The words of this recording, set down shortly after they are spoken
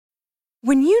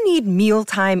When you need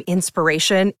mealtime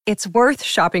inspiration, it's worth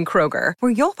shopping Kroger,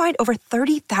 where you'll find over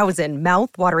 30,000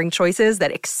 mouth-watering choices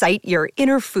that excite your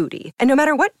inner foodie. And no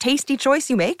matter what tasty choice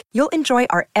you make, you'll enjoy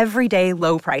our everyday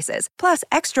low prices, plus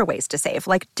extra ways to save,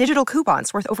 like digital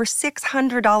coupons worth over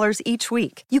 $600 each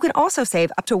week. You can also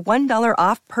save up to $1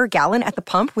 off per gallon at the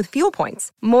pump with fuel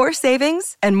points. More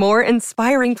savings and more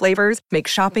inspiring flavors make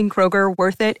shopping Kroger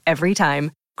worth it every time.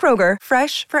 Kroger,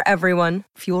 fresh for everyone.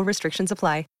 Fuel restrictions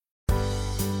apply.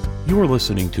 You are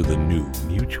listening to the new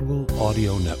Mutual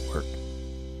Audio Network.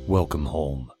 Welcome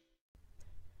home.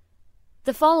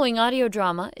 The following audio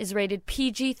drama is rated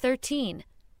PG-13,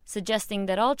 suggesting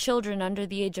that all children under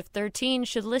the age of 13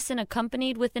 should listen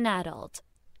accompanied with an adult.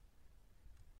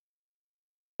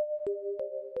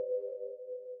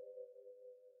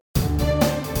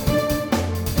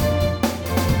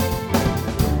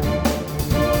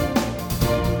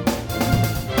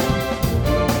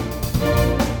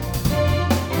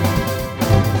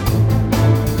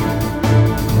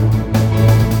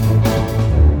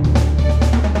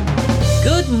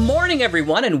 Good morning,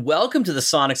 everyone, and welcome to the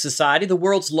Sonic Society, the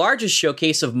world's largest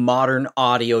showcase of modern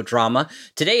audio drama.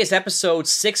 Today is episode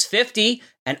 650,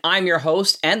 and I'm your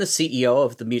host and the CEO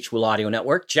of the Mutual Audio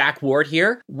Network, Jack Ward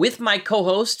here, with my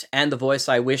co-host and the voice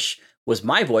I wish was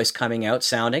my voice coming out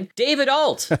sounding, David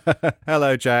Alt.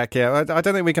 Hello, Jack. Yeah, I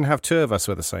don't think we can have two of us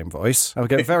with the same voice. I'll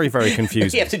get very, very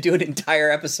confused. You have to do an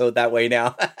entire episode that way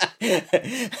now.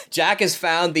 Jack has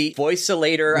found the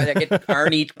voicelator, I get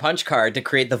Arnie punch card to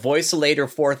create the Voicelator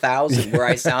 4000, where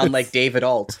I sound like David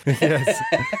Alt. Yes.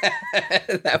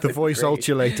 The voice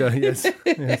altulator, yes.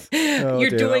 Yes. Oh,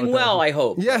 You're doing well, I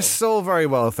hope. Yes, all very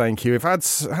well, thank you. We've had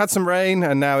some rain,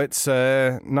 and now it's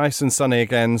nice and sunny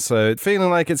again, so feeling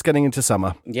like it's getting into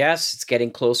summer. Yes, it's getting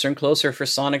closer and closer for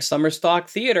Sonic Summer Stock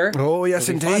Theatre. Oh, yes,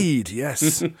 indeed,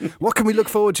 yes. What can we look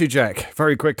forward to, Jack?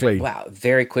 Very quickly. Wow,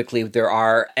 very quickly. There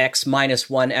are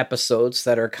X-1 episodes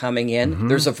that are coming in. Mm-hmm.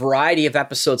 There's a variety of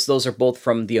episodes. Those are both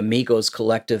from the Amigos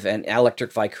Collective and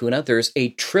Electric Vicuna. There's a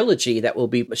trilogy that will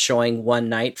be showing one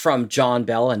night from John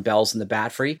Bell and Bells in the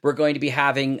Bat Free. We're going to be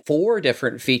having 4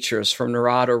 different features from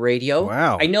Narado Radio.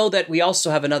 Wow. I know that we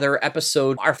also have another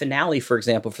episode. Our finale, for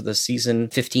example, for the season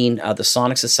 15 the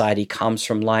Sonic Society comes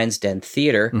from Lion's Den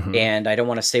Theatre, and I don't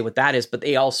want to say what that is, but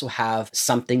they also have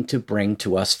something to bring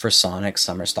to us for Sonic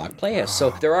Summer Stock Playhouse. So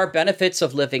there are benefits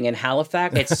of living in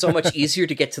Halifax. It's so much easier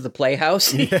to get to the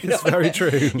Playhouse. Yes, very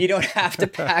true. You don't have to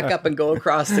pack up and go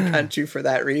across the country for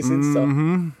that reason.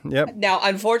 So, Yep. Now,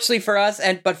 unfortunately for us,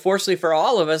 but fortunately for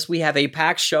all of us, we have a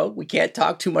packed show. We can't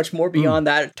talk too much more beyond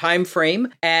that time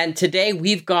frame. And today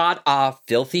we've got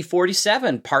Filthy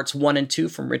 47, parts 1 and 2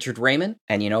 from Richard Raymond.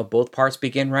 And, both parts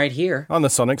begin right here on the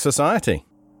Sonic Society.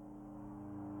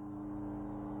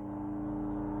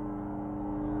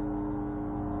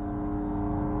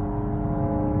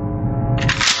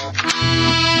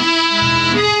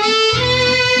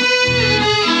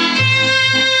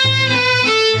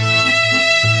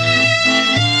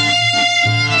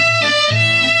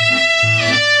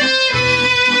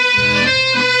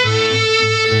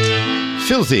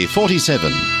 Filthy 47,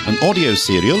 an audio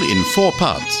serial in 4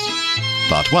 parts.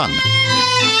 Part 1.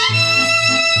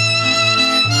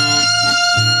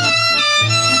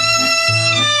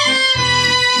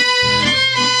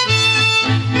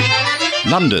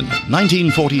 London,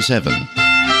 1947.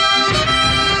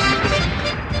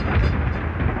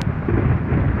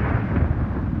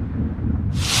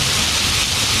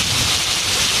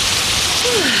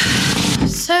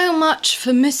 So much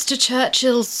for Mr.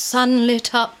 Churchill's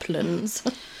sunlit uplands.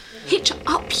 Hitch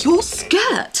up your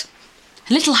skirt.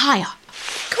 A little higher.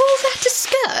 Call that a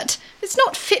skirt? It's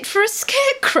not fit for a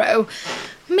scarecrow.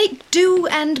 Make do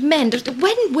and mend.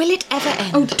 When will it ever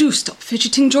end? Oh, do stop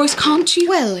fidgeting, Joyce, can't you?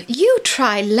 Well, you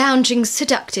try lounging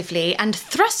seductively and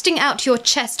thrusting out your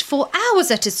chest for hours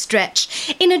at a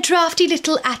stretch in a drafty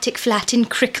little attic flat in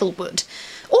Cricklewood.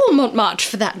 Or Montmartre,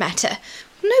 for that matter.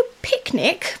 No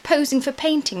picnic posing for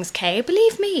paintings, Kay,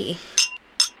 believe me.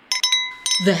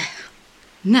 There.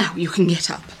 Now you can get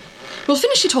up. We'll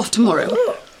finish it off tomorrow.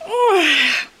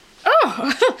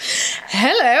 Oh,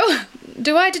 hello.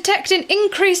 Do I detect an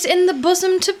increase in the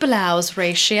bosom-to-blouse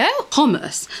ratio?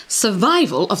 Commerce.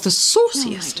 Survival of the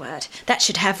sauciest. Oh, my word. That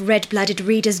should have red-blooded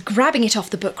readers grabbing it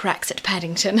off the book racks at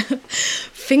Paddington.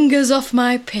 Fingers off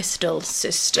my pistol,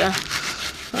 sister.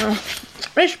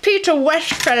 This Peter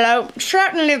West fellow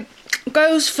certainly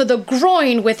goes for the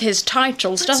groin with his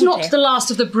titles, doesn't he? It's not the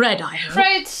last of the bread, I hope.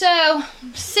 Afraid so.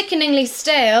 Sickeningly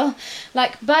stale,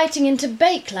 like biting into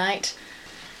Bakelite.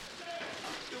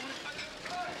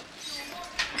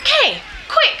 Hey,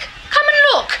 quick, come and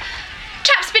look.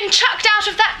 Chap's been been chucked out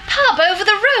of that pub over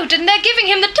the road and they're giving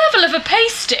him the devil of a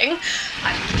pasting.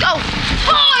 Oh,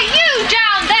 you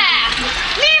down there!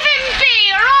 Leave him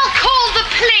be or I'll call the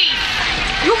police!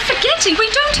 You're forgetting we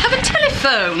don't have a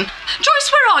telephone. Joyce,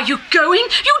 where are you going?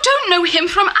 You don't know him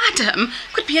from Adam.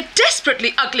 Could be a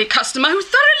desperately ugly customer who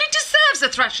thoroughly deserves a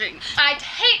thrashing. I'd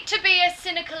hate to be as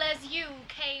cynical as you,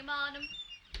 Kay Marnham.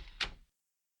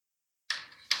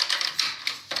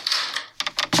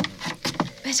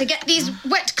 Better get these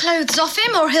wet clothes off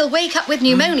him or he'll wake up with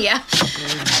pneumonia.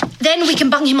 Then we can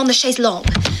bung him on the chaise longue.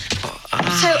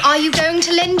 So are you going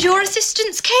to lend your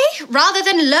assistance, Kay, rather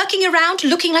than lurking around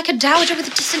looking like a dowager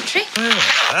with dysentery?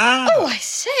 Oh, I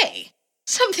say.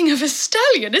 Something of a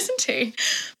stallion, isn't he?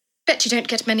 Bet you don't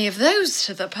get many of those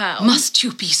to the pound. Must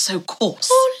you be so coarse?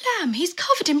 Poor lamb, he's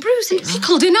covered in bruises.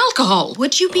 Pickled in alcohol.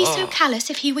 Would you be so callous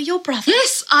if he were your brother?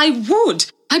 Yes, I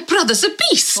would. My brother's a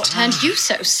beast. What turned you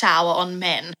so sour on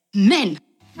men? Men.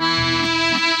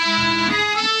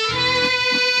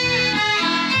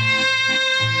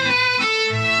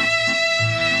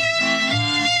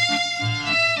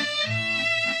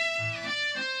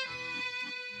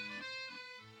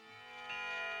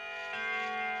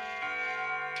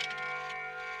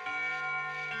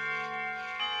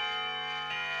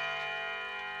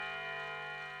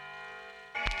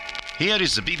 Here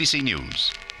is the BBC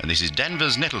News, and this is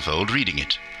Danvers Nettlefold reading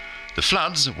it. The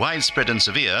floods, widespread and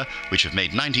severe, which have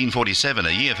made 1947 a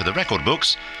year for the record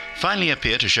books, finally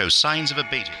appear to show signs of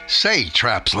abating. Say,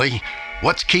 Trapsley,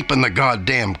 what's keeping the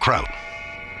goddamn kraut?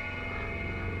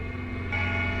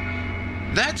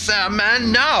 That's our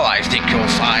man now, I think you'll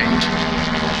find.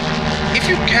 If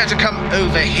you care to come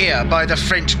over here by the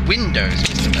French windows,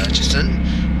 Mr. Murchison,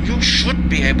 you should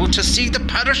be able to see the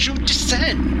parachute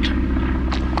descend.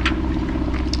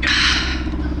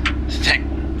 Thank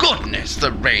goodness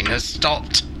the rain has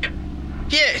stopped.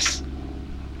 Yes,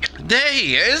 there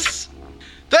he is.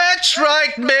 That's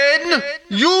right, men.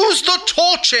 Use the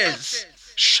torches.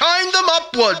 Shine them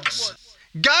upwards.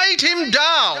 Guide him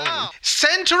down.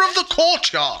 Center of the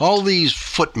courtyard. All these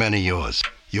footmen of yours,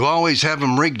 you always have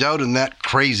them rigged out in that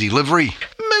crazy livery?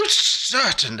 Most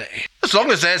certainly. As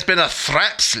long as there's been a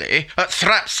Thrapsley at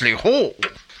Thrapsley Hall.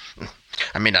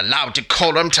 I mean, allow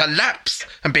decorum to lapse,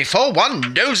 and before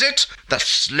one knows it, the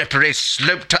slippery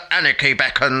slope to anarchy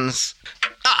beckons.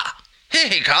 Ah, here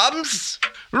he comes.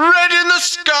 Red in the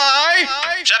sky.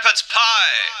 Shepherd's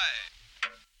pie.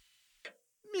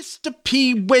 Mr.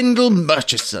 P. Wendell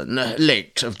Murchison,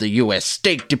 late of the U.S.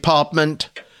 State Department.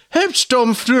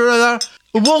 Hauptsturmführer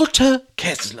Walter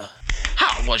Kessler.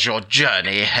 How was your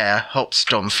journey, Herr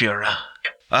Hauptsturmführer?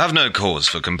 I have no cause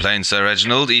for complaint, Sir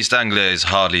Reginald. East Anglia is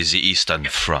hardly the Eastern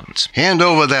Front. Hand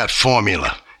over that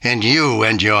formula, and you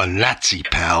and your Nazi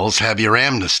pals have your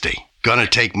amnesty. Gonna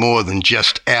take more than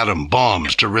just atom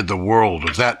bombs to rid the world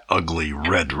of that ugly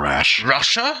red rash.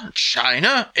 Russia,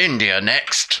 China, India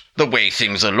next. The way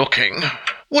things are looking.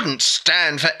 Wouldn't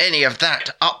stand for any of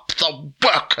that up the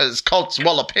workers'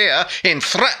 codswallop here in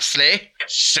Thrapsley.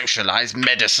 Socialised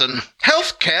medicine.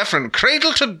 Healthcare from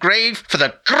cradle to grave for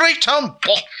the great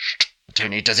unwashed. Not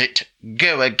only does it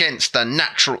go against the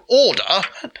natural order,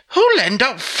 but who'll end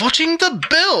up footing the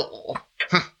bill?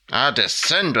 Our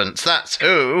descendants, that's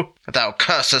who. Thou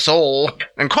curse us all,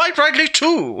 and quite rightly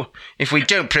too, if we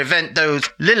don't prevent those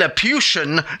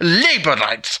Lilliputian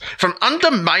Labourites from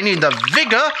undermining the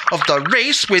vigour of the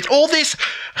race with all this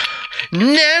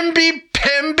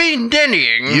namby-pamby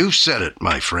nennying. You said it,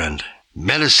 my friend.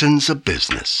 Medicine's a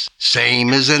business,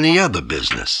 same as any other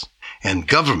business. And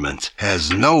government has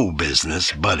no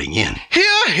business butting in.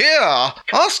 Hear, hear!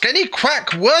 Ask any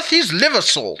quack worth his liver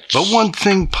salt. But one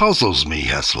thing puzzles me,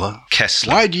 Hessler.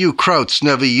 Kessler. Why do you Krauts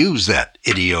never use that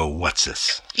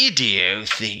idio-whatsis?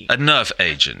 Idiothy. A nerve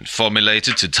agent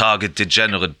formulated to target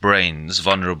degenerate brains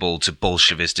vulnerable to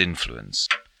Bolshevist influence.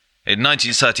 In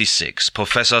 1936,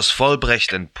 Professors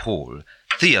Vollbrecht and Pohl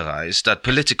theorized that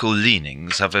political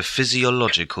leanings have a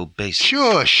physiological basis.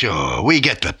 Sure, we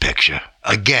get the picture.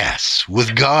 A gas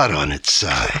with God on its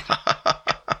side.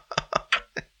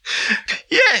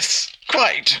 Yes,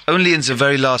 quite. Only in the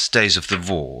very last days of the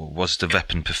war was the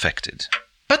weapon perfected.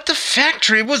 But the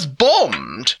factory was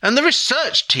bombed and the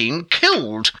research team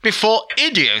killed before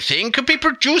idiothing could be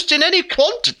produced in any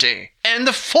quantity. And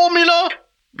the formula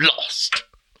lost.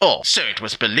 Or so it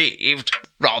was believed.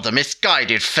 Rather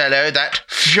misguided fellow, that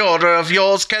Führer of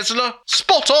yours, Kessler.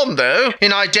 Spot on, though,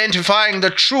 in identifying the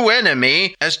true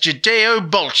enemy as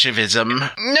Judeo-Bolshevism.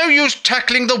 No use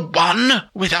tackling the one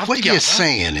without the other. What you're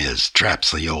saying is,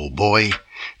 Trapsley, old boy,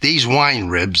 These wine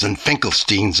ribs and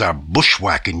Finkelsteins are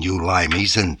bushwhacking you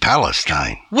limeys in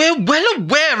Palestine. We're well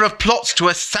aware of plots to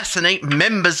assassinate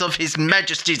members of His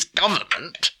Majesty's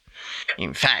government.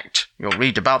 In fact, you'll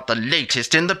read about the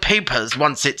latest in the papers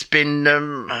once it's been,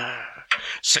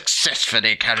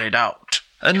 successfully carried out.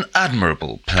 An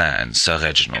admirable plan, Sir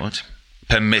Reginald.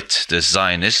 Permit the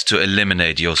Zionists to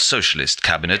eliminate your socialist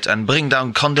cabinet and bring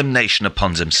down condemnation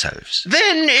upon themselves.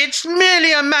 Then it's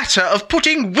merely a matter of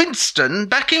putting Winston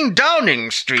back in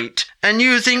Downing Street and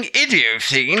using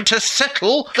Idiothene to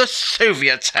settle the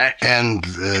Soviets' act. And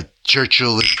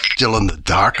Churchill is still in the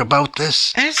dark about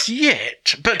this? As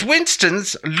yet, but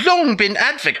Winston's long been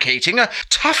advocating a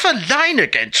tougher line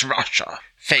against Russia.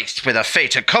 Faced with a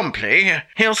fait accompli,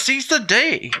 he'll seize the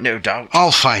day, no doubt.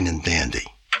 All fine and dandy,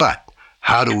 but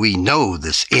how do we know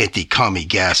this anti-commie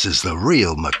gas is the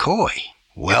real McCoy?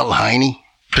 Well, Heine?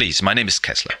 Please, my name is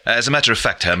Kessler. As a matter of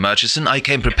fact, Herr Murchison, I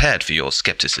came prepared for your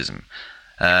skepticism.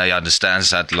 I understand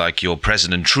that, like your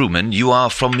President Truman, you are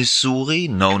from Missouri,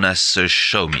 known as the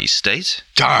Show-Me State.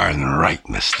 Darn right,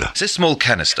 mister. This small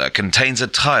canister contains a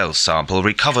tile sample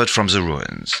recovered from the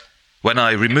ruins. When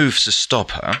I remove the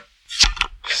stopper...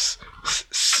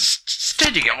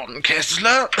 Steady on,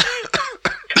 Kessler.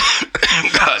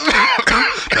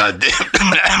 God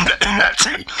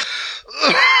damn.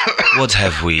 What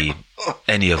have we,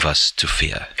 any of us, to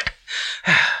fear?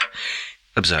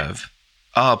 Observe,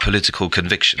 our political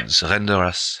convictions render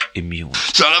us immune.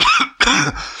 Son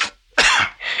of...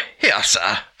 Here, sir.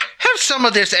 Have some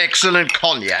of this excellent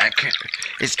cognac.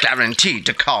 It's guaranteed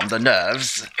to calm the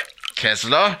nerves.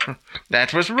 Kessler,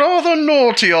 that was rather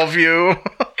naughty of you.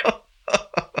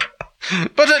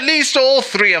 But at least all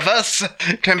three of us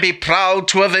can be proud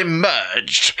to have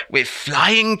emerged with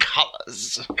flying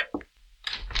colours.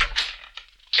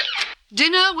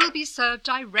 Dinner will be served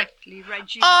directly,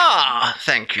 Reggie. Ah,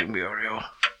 thank you, Muriel.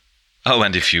 Oh,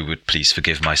 and if you would please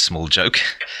forgive my small joke,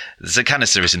 the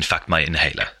canister is in fact my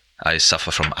inhaler. I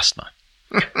suffer from asthma.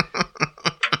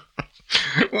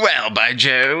 Well, by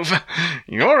Jove,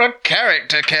 you're a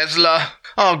character, Kessler.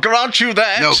 I'll grant you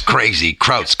that. No crazy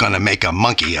Kraut's gonna make a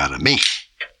monkey out of me.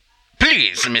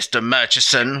 Please, Mr.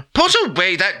 Murchison, put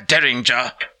away that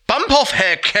derringer. Bump off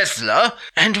Herr Kessler,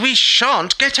 and we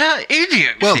shan't get our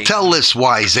idiot. Well, tell this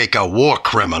wiseacre war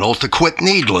criminal to quit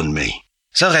needling me.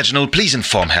 Sir Reginald, please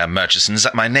inform Herr Murchison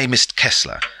that my name is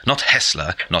Kessler. Not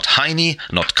Hessler, not Heine,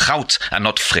 not Kraut, and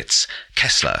not Fritz.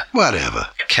 Kessler. Whatever.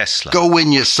 Kessler. Go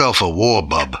win yourself a war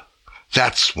bub.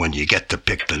 That's when you get to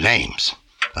pick the names.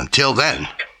 Until then,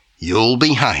 you'll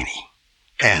be Heine.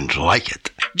 And like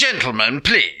it. Gentlemen,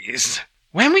 please.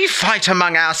 When we fight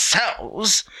among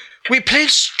ourselves, we play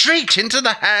straight into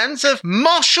the hands of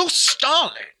Marshal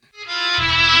Stalin.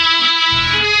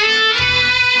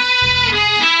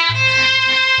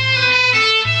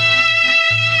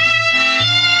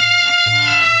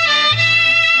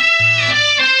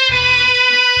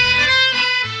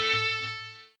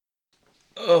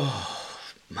 Oh,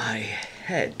 my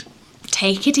head.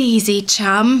 Take it easy,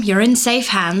 chum. You're in safe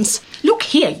hands. Look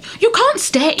here, you can't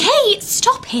stay. Kate,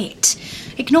 stop it.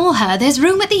 Ignore her. There's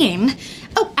room at the inn.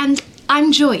 Oh, and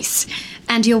I'm Joyce.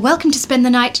 And you're welcome to spend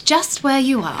the night just where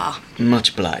you are.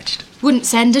 Much obliged. Wouldn't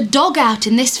send a dog out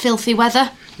in this filthy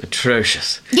weather.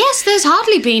 Atrocious. Yes, there's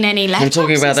hardly been any left. I'm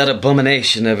talking about that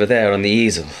abomination over there on the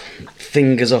easel.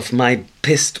 Fingers off my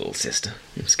pistol, sister.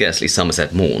 Scarcely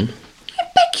Somerset Maugham. I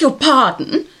beg your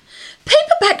pardon.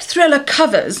 Paperback thriller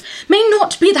covers may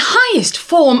not be the highest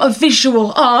form of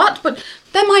visual art, but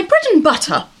they're my bread and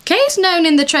butter. Kay's known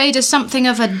in the trade as something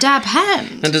of a dab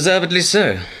hand. And deservedly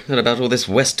so. What about all this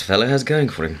West fellow has going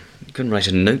for him? You couldn't write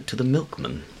a note to the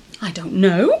milkman. I don't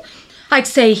know. I'd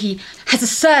say he has a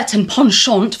certain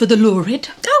penchant for the lurid.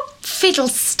 Oh,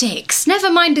 fiddlesticks.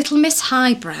 Never mind little Miss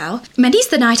Highbrow. Many's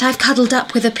the night I've cuddled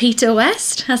up with a Peter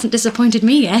West. Hasn't disappointed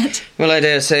me yet. Well, I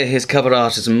dare say his cover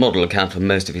art as a model account for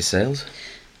most of his sales.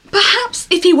 Perhaps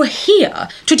if he were here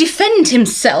to defend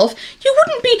himself, you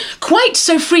wouldn't be quite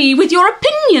so free with your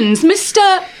opinions,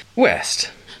 Mr.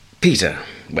 West. Peter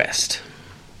West.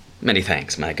 Many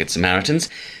thanks, my good Samaritans.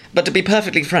 But to be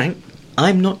perfectly frank,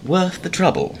 I'm not worth the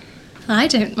trouble. I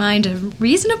don't mind a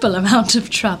reasonable amount of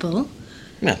trouble.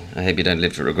 Well, I hope you don't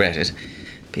live to regret it.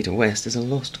 Peter West is a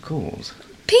lost cause.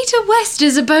 Peter West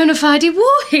is a bona fide war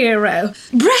hero.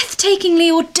 Breathtakingly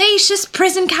audacious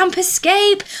prison camp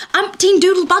escape. Umpteen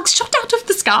doodlebugs shot out of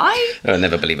the sky. I'll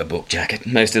never believe a book jacket.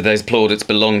 Most of those plaudits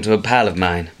belong to a pal of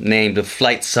mine, named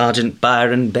Flight Sergeant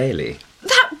Byron Bailey.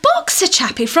 That boxer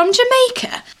chappie from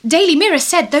Jamaica. Daily Mirror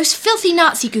said those filthy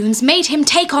Nazi goons made him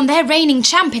take on their reigning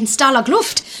champ in Stalag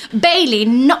Luft. Bailey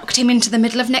knocked him into the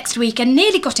middle of next week and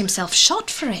nearly got himself shot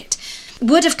for it.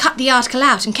 would have cut the article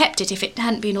out and kept it if it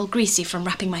hadn't been all greasy from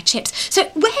wrapping my chips. So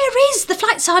where is the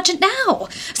flight sergeant now?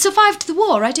 Survived the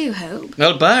war, I do hope.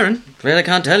 Well, Byron, really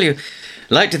can't tell you.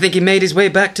 Like to think he made his way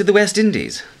back to the West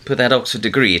Indies. Put that Oxford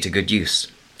degree to good use.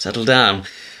 Settled down.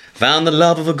 Found the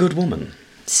love of a good woman.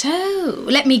 So,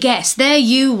 let me guess, there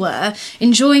you were,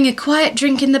 enjoying a quiet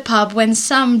drink in the pub when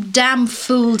some damn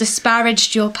fool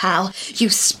disparaged your pal. You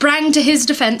sprang to his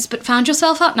defence, but found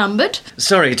yourself outnumbered.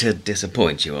 Sorry to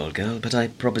disappoint you, old girl, but I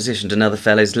propositioned another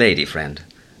fellow's lady friend.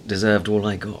 Deserved all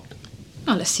I got.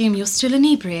 I'll assume you're still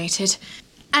inebriated.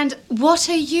 And what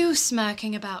are you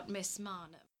smirking about, Miss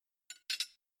Marner?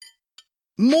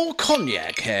 More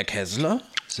cognac, Herr Kessler?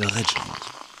 Sir Reginald,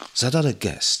 that other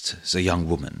guest, the young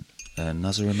woman,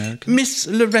 another American? Miss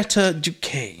Loretta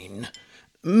Duquesne.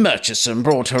 Murchison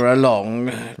brought her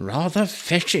along. Rather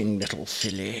fetching little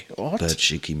filly, what? But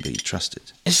she can be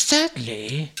trusted.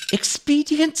 Sadly,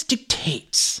 expedience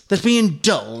dictates that we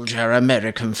indulge our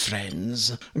American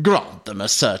friends, grant them a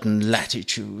certain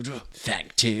latitude.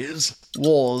 Fact is,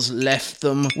 wars left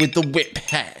them with the whip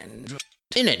hand.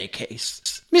 In any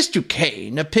case, Miss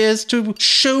Duquesne appears to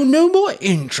show no more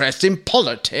interest in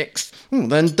politics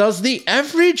than does the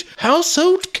average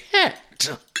household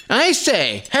cat. I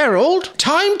say, Harold,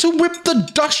 time to whip the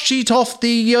dust sheet off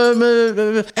the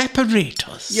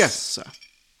apparatus. Yes, sir.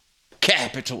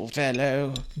 Capital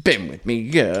fellow. Been with me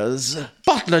years.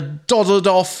 Butler doddered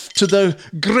off to the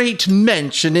great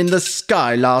mansion in the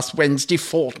sky last Wednesday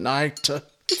fortnight.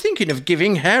 Thinking of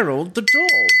giving Harold the job.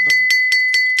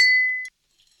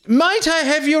 Might I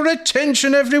have your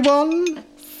attention, everyone?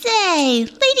 Say,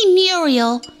 Lady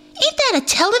Muriel, ain't that a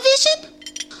television?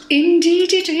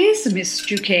 Indeed it is, Miss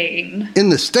Duquesne. In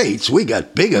the States, we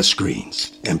got bigger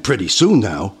screens. And pretty soon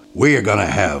now, we're gonna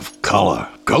have color,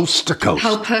 coast to coast.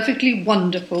 How perfectly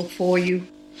wonderful for you. And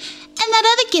that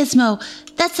other gizmo,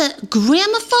 that's a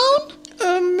gramophone?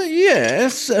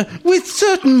 Yes, with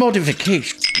certain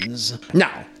modifications.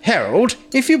 Now, Harold,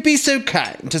 if you be so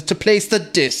kind as to place the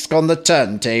disc on the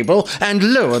turntable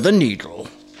and lower the needle.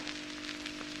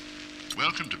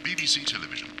 Welcome to BBC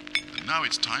Television. And now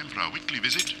it's time for our weekly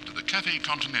visit to the Café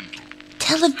Continental.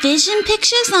 Television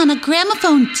pictures on a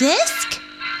gramophone disc?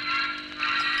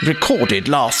 Recorded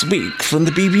last week from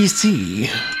the BBC,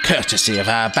 courtesy of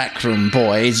our backroom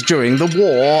boys during the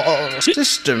war.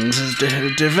 Systems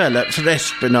developed for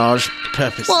espionage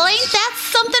purposes. Well, ain't that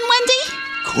something, Wendy?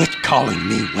 Quit calling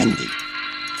me Wendy.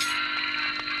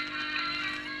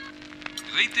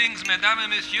 Greetings, mesdames and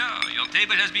messieurs. Your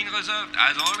table has been reserved,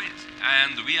 as always,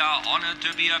 and we are honored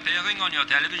to be appearing on your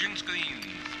television screens.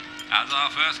 As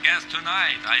our first guest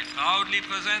tonight, I proudly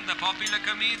present the popular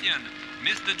comedian,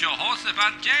 Mr.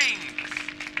 Jehoshaphat Jenks,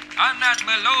 and that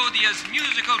melodious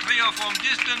musical trio from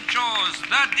distant shores,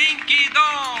 the Dinky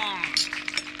Dones.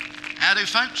 Howdy,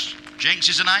 folks. Jenks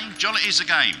is the name, Jollity is the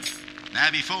game. Now,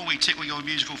 before we tickle your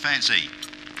musical fancy,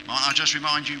 might I just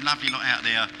remind you lovely lot out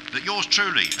there that yours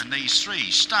truly and these three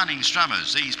stunning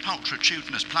strummers, these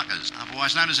pulchritudinous pluckers,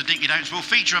 otherwise known as the Dinky Don'ts, will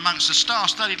feature amongst the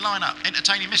star-studded lineup,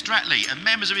 entertaining Mr. Attlee and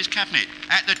members of his cabinet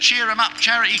at the Cheer 'em Up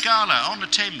Charity Gala on the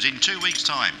Thames in 2 weeks'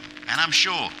 time. And I'm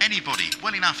sure anybody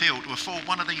well enough ill to afford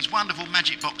one of these wonderful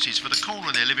magic boxes for the corner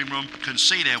of their living room can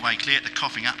see their way clear to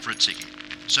coughing up for a ticket.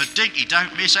 So Dinky,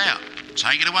 don't miss out.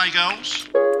 Take it away, girls.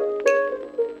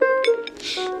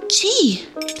 Gee,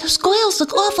 those Goyles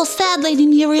look awful sad, Lady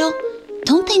Muriel.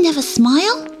 Don't they never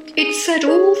smile? It's said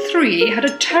all three had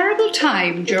a terrible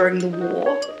time during the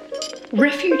war.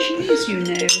 Refugees, you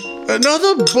know.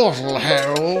 Another bottle,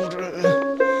 Harold.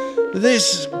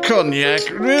 This cognac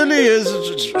really is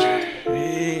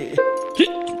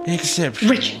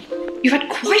exceptional. Reggie, you've had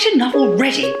quite enough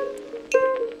already.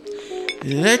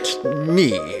 Let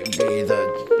me be the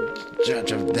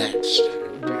judge of that,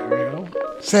 Muriel.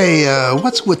 Say,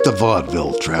 what's with the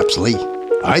vaudeville, Trapsley?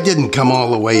 I didn't come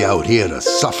all the way out here to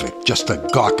Suffolk just to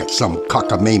gawk at some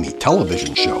cockamamie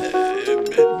television show.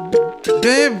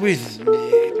 Bear with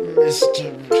me,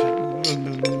 Mr.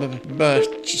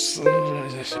 Murchison.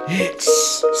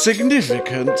 Its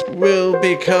significance will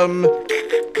become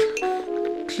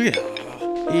clear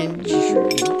in due.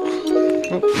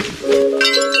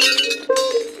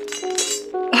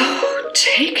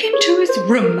 Take him to his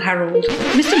room, Harold.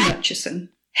 Mr. Murchison,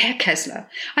 Herr Kessler,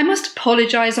 I must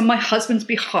apologise on my husband's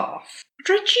behalf.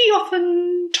 Reggie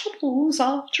often toddles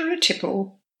after a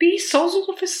tipple. Be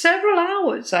sozzled for several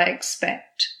hours, I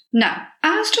expect. Now,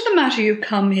 as to the matter you've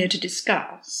come here to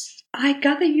discuss, I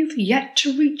gather you've yet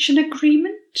to reach an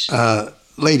agreement?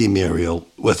 Lady Muriel,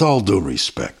 with all due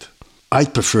respect,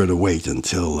 I'd prefer to wait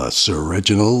until Sir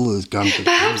Reginald has gone to...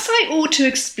 Perhaps I ought to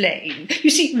explain. You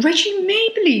see, Reggie may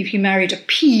believe he married a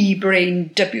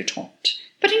pea-brained debutante,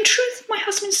 but in truth my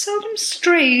husband seldom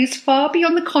strays far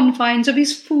beyond the confines of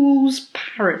his fool's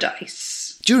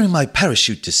paradise. During my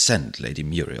parachute descent, Lady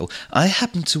Muriel, I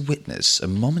happened to witness a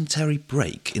momentary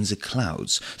break in the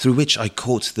clouds through which I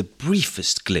caught the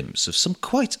briefest glimpse of some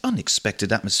quite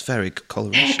unexpected atmospheric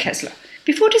coloration. Herr Kessler,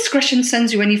 before discretion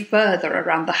sends you any further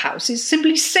around the houses,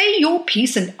 simply say your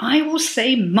piece and I will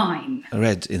say mine.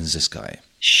 Red in the sky.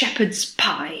 Shepherd's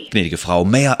pie. Gnädige Frau,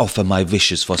 may I offer my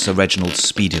wishes for Sir Reginald's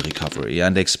speedy recovery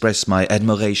and express my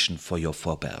admiration for your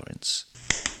forbearance?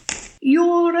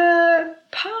 Your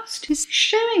past is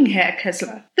showing, Herr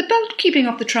Kessler. The belt keeping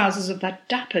off the trousers of that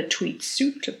dapper tweed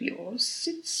suit of yours,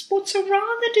 it sports a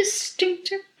rather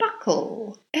distinctive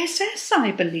buckle. SS,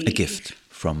 I believe. A gift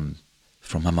from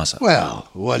my mother. Well,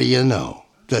 what do you know?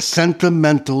 The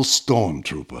sentimental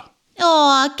stormtrooper.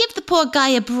 Aw, give the poor guy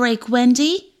a break,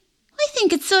 Wendy. I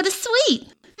think it's sort of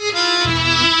sweet.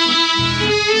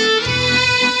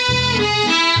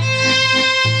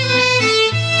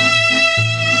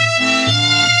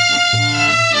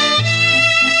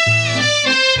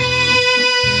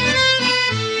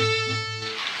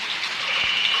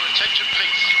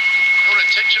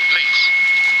 Attention, please.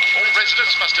 All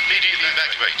residents must immediately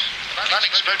evacuate. An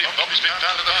unexploded bomb has been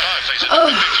found in the fireplace at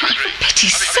Oh, 53. for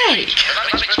pity's sake.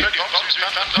 An unexploded bomb has been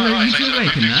found in the fireplace at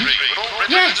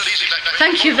 53. Yes,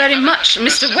 thank you very much,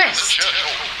 Mr. West.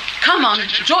 Come on,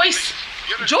 Joyce.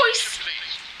 Joyce.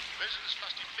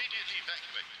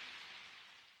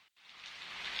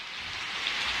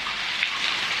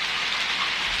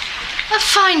 A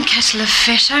fine kettle of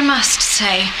fish, I must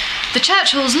say. The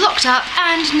church hall's locked up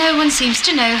and no one seems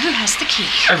to know who has the key.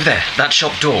 Over there, that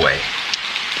shop doorway.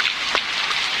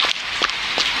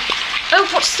 Oh,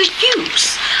 what's the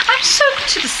use? I'm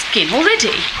soaked to the skin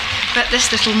already. But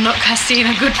this little nook has seen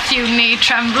a good few knee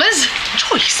tremblers.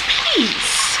 Joyce,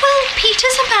 please. Well,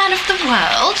 Peter's a man of the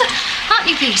world, aren't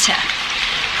you, Peter?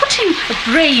 Putting a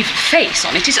brave face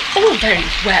on it is all very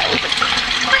well, but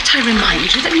might I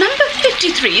remind you that number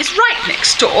 53 is right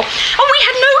next door, and we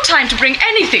had no time to bring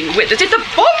anything with us. If the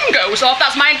bomb goes off,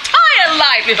 that's my entire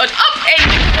livelihood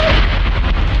upended.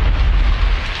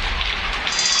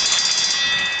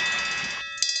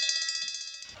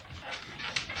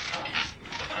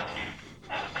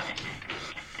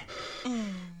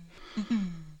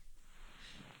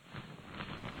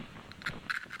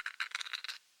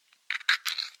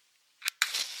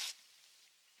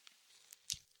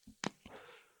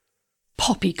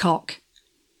 Poppycock.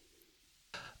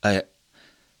 I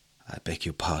beg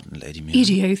your pardon, Lady Muriel.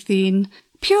 Idiothene.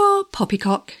 Pure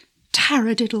poppycock.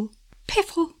 Taradiddle.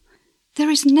 Piffle. There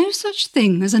is no such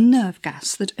thing as a nerve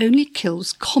gas that only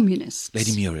kills communists.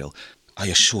 Lady Muriel, I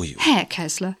assure you... Herr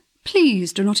Kessler,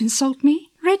 please do not insult me.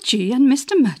 Reggie and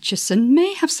Mr. Murchison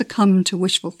may have succumbed to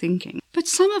wishful thinking, but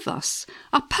some of us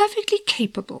are perfectly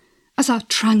capable, as our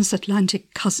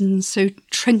transatlantic cousins so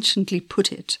trenchantly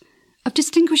put it, of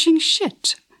distinguishing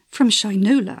shit from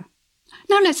shinola.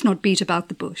 Now let's not beat about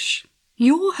the bush.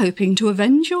 You're hoping to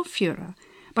avenge your Führer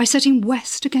by setting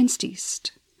West against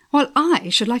East, while I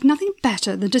should like nothing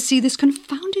better than to see this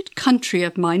confounded country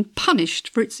of mine punished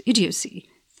for its idiocy,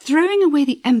 throwing away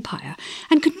the empire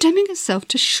and condemning itself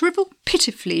to shrivel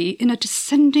pitifully in a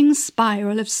descending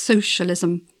spiral of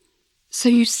socialism. So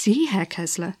you see, Herr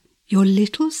Kessler, your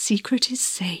little secret is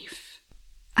safe.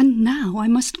 And now I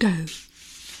must go.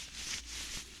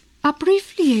 Our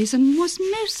brief liaison was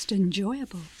most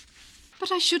enjoyable,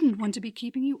 but I shouldn't want to be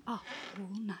keeping you up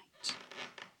all night.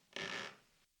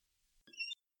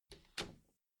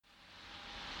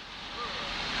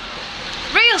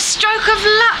 Real stroke of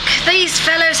luck, these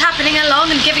fellows happening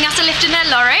along and giving us a lift in their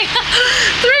lorry.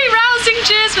 3 rousing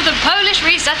cheers for the Polish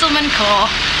Resettlement Corps.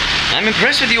 I'm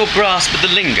impressed with your grasp of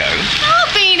the lingo.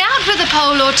 I've been out with a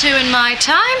Pole or two in my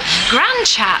time. Grand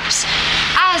chaps.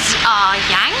 As are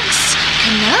Yanks,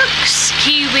 Canucks,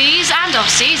 Kiwis and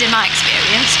Aussies in my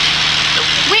experience.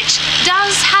 Which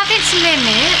does have its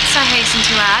limits, I hasten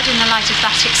to add, in the light of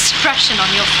that expression on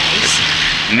your face.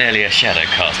 Merely a shadow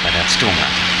cast by that stormer.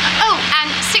 Oh,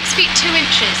 and 6 feet 2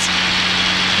 inches.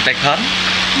 Beg pardon?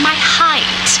 My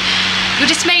height. Your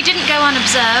dismay didn't go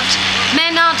unobserved.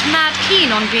 Men aren't mad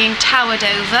keen on being towered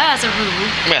over, as a rule.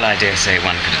 Well, I dare say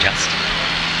one could adjust.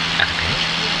 At a pinch.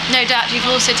 No doubt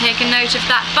you've also taken note of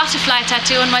that butterfly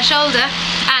tattoo on my shoulder,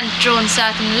 and drawn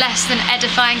certain less than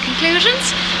edifying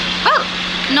conclusions. Well,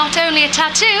 not only a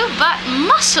tattoo, but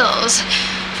muscles.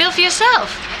 Feel for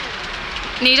yourself.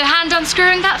 Need a hand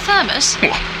unscrewing that thermos?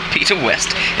 What, Peter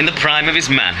West, in the prime of his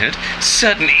manhood?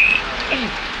 Certainly.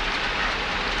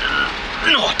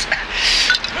 Not.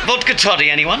 Vodka toddy,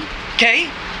 anyone? Kay?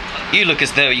 You look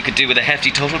as though you could do with a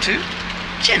hefty total too.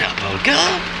 Chin up, old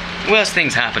girl. Worse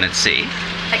things happen at sea.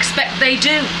 Expect they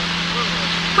do.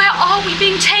 Where are we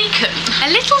being taken? A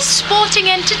little sporting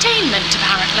entertainment,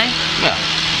 apparently. Well,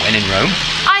 when in Rome.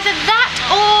 Either that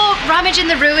or rummage in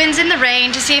the ruins in the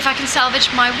rain to see if I can salvage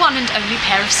my one and only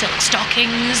pair of silk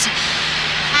stockings.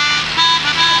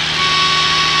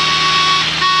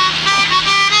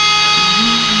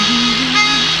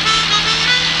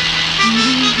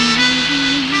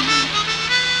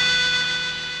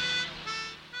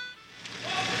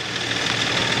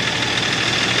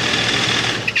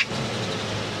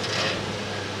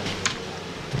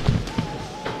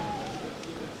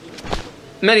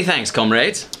 Many thanks,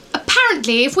 comrades.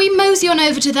 Apparently, if we mosey on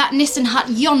over to that Nissen hut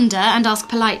yonder and ask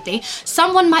politely,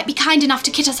 someone might be kind enough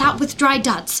to kit us out with dry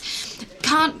duds.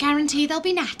 Can't guarantee they'll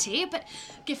be natty, but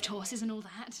gift horses and all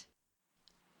that.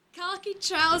 Khaki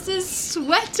trousers,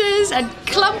 sweaters, and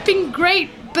clumping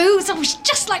great boots. Oh, it's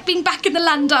just like being back in the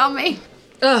land army.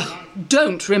 Ugh,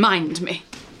 don't remind me.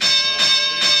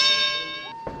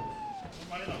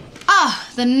 Ah,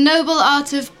 the noble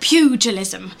art of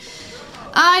pugilism.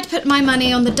 I'd put my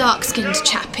money on the dark-skinned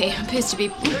chappie. Appears to be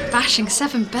bashing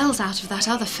 7 bells out of that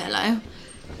other fellow.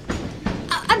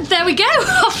 And there we go!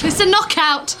 It's a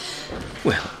knockout!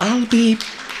 Well, I'll be...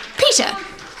 Peter,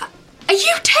 are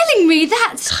you telling me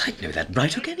that? I'd know that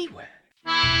right hook anywhere.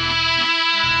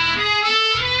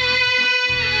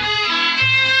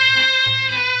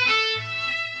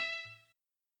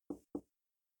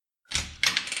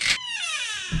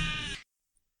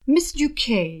 Miss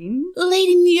Duquesne?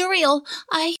 Lady Muriel,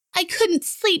 I couldn't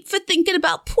sleep for thinking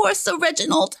about poor Sir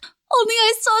Reginald. Only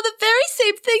I saw the very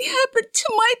same thing happen to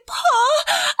my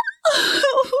pa.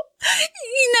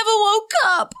 He never woke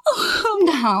up.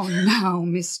 Now,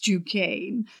 Miss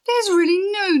Duquesne, there's really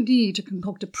no need to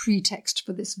concoct a pretext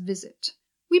for this visit.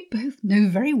 We both know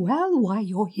very well why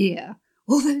you're here.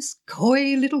 All those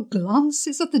coy little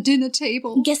glances at the dinner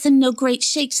table. Guess I'm no great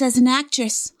shakes as an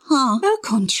actress, huh? Au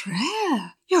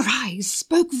contraire. Your eyes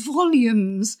spoke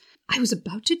volumes. I was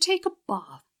about to take a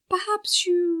bath. Perhaps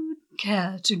you'd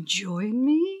care to join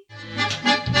me?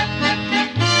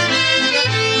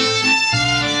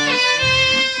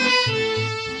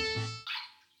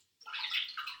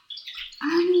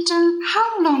 And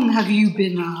how long have you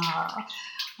been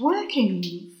working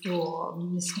for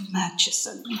Mr.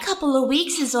 Murchison? A couple of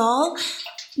weeks is all.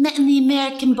 Met in the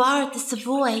American bar at the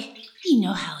Savoy. You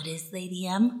know how it is, Lady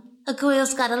M. A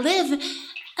girl's gotta live,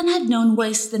 and I've known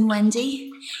worse than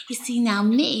Wendy. You see, now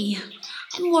me,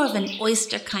 I'm more of an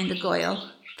oyster kind of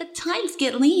girl. But times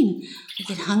get lean, I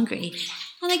get hungry,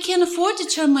 and I can't afford to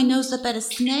turn my nose up at a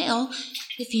snail,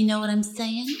 if you know what I'm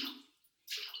saying.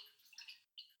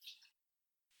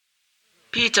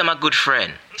 Peter, my good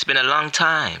friend, it's been a long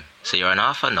time. So you're an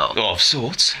off or no? Of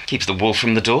sorts. Keeps the wolf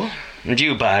from the door. And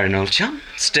you, Byron, old chum,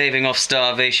 staving off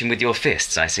starvation with your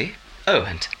fists, I see. Oh,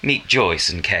 and meet Joyce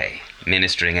and Kay.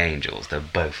 Ministering angels, they're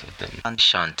both of them. And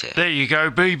Shante. There you go,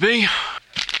 BB.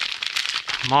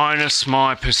 Minus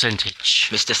my percentage.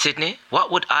 Mr. Sidney,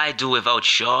 what would I do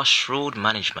without your shrewd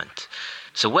management?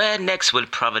 So where next will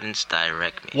Providence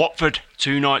direct me? Watford,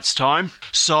 2 nights' time.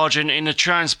 Sergeant in the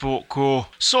Transport Corps.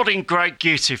 Sodding great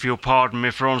git, if you'll pardon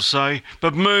me, Francais,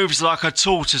 but moves like a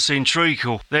tortoise in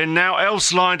treacle. Then now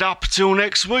else lined up till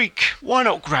next week. Why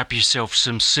not grab yourself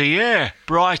some sea air?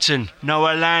 Brighton, know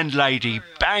a landlady,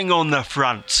 bang on the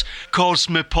front.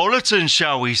 Cosmopolitan,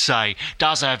 shall we say.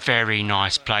 Does a very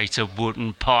nice plate of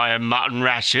wooden pie and mutton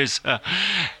rashers.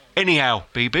 Anyhow,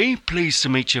 BB, pleased to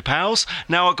meet you, pals.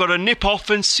 Now I've got to nip off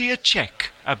and see a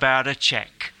check about a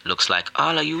check. Looks like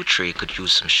all of you three could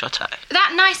use some shut-eye.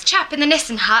 That nice chap in the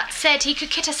Nissen hut said he could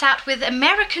kit us out with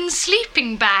American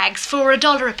sleeping bags for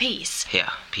 $1 apiece. Here,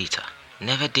 Peter.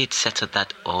 Never did settle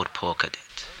that old poker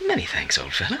debt. Many thanks,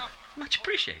 old fella. Much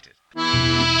appreciated.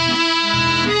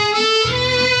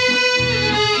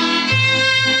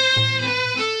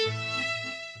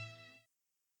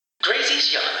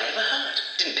 Craziest yarn I ever heard.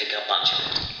 Didn't pick up much of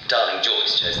it. Darling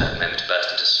Joyce chose that moment to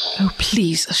burst into song. Oh,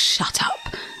 please shut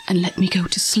up and let me go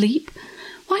to sleep.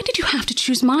 Why did you have to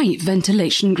choose my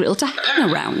ventilation grill to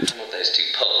hang around? What those 2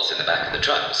 poles in the back of the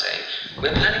truck were saying,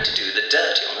 we're planning to do the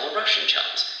dirty on our Russian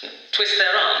chums. Twist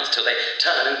their arms till they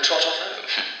turn and trot off home.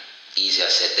 Easier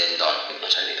said than done.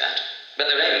 Not only that, but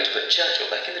they're aiming to put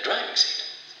Churchill back in the driving seat.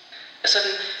 A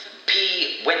certain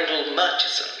P. Wendell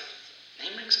Murchison.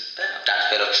 Name rings a bell.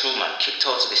 That fellow Truman kicked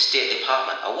out of the State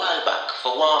Department a while back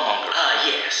for warmongering. Ah,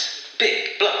 yes.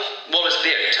 Big, bluff, Wallace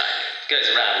Beery type. Goes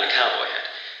around in a cowboy hat.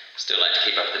 Still like to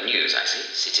keep up the news, I see.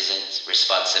 Citizens'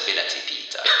 responsibility,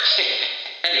 Peter.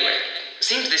 Anyway,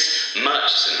 Seems this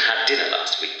Murchison had dinner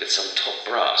last week with some top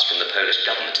brass from the Polish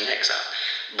government in exile.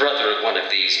 Brother of one of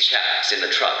these chaps in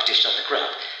the truck dished up the grub.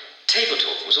 Table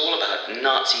talk was all about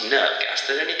Nazi nerve gas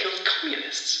that only killed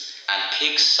communists. And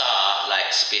pigs soar like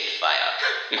Spitfire.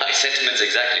 My sentiments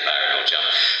exactly, Byron, old chum.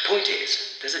 Point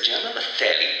is, there's a germ of a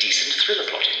fairly decent thriller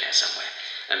plot in there somewhere.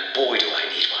 And boy, do I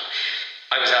need one.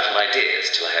 I was out of ideas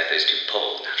till I heard those two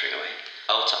Poles nattering away.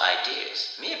 Out of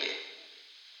ideas? Maybe.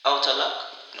 Out of luck?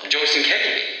 No. Joyce and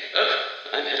Kay, me. Oh,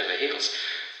 I'm head over heels.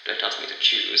 Don't ask me to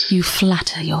choose. You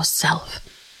flatter yourself,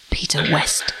 Peter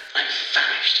West. I'm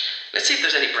famished. Let's see if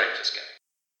there's any breakfast going.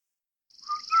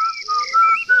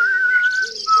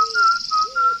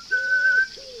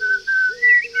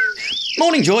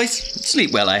 Morning, Joyce.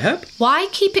 Sleep well, I hope. Why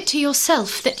keep it to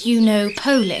yourself that you know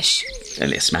Polish?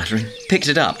 Only a smattering. Picked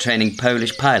it up training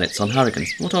Polish pilots on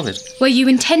hurricanes. What of it? Were you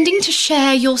intending to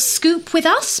share your scoop with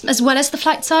us, as well as the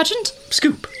flight sergeant?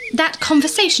 Scoop? That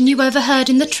conversation you overheard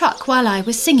in the truck while I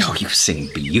was singing. Oh, you sing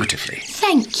beautifully.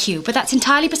 Thank you, but that's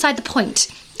entirely beside the point.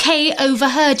 Kay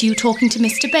overheard you talking to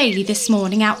Mr. Bailey this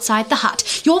morning outside the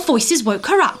hut. Your voices woke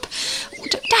her up.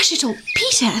 Dash it all,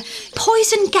 Peter,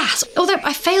 poison gas. Although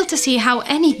I fail to see how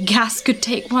any gas could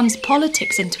take one's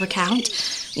politics into account.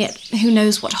 Yet, who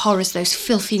knows what horrors those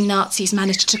filthy Nazis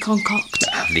managed to concoct.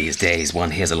 These days,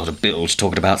 one hears a lot of bilge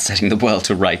talking about setting the world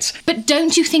to rights. But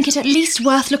don't you think it at least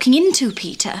worth looking into,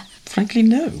 Peter? Frankly,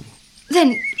 no.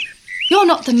 Then, you're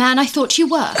not the man I thought you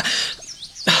were.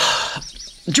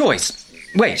 Joyce,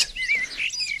 wait.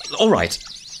 All right.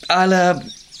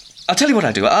 I'll tell you what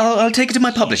I'll do. I'll take it to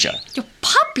my publisher. Your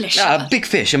publisher? A big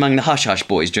fish among the hush-hush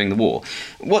boys during the war.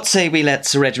 What say we let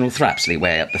Sir Reginald Thrapsley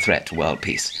weigh up the threat to world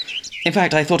peace? In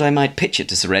fact, I thought I might pitch it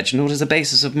to Sir Reginald as the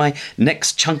basis of my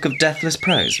next chunk of deathless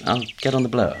prose. I'll get on the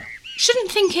blower.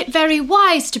 Shouldn't think it very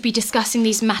wise to be discussing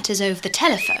these matters over the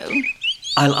telephone.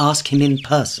 I'll ask him in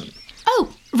person.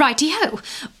 Oh, righty-ho.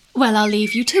 Well, I'll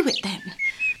leave you to it then.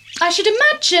 I should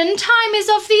imagine time is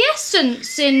of the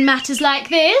essence in matters like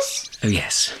this. Oh,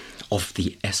 yes, of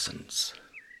the essence.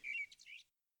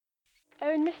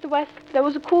 Oh, and Mr. West, there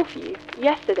was a call for you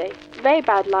yesterday. Very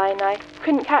bad line, I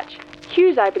couldn't catch.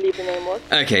 Hughes, I believe the name was.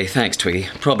 OK, thanks, Twiggy.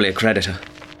 Probably a creditor.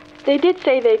 They did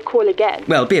say they'd call again.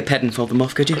 Well, be a pet and fold them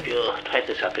off, could you? Could you type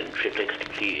this up in triplicate,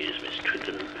 please, Miss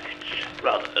Twiggan? It's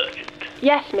rather urgent.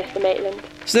 Yes, Mr. Maitland.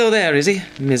 Still there, is he?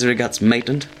 Misery guts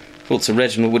Maitland. Thought Sir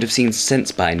Reginald would have seen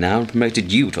sense by now and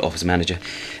promoted you to office manager.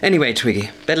 Anyway, Twiggy,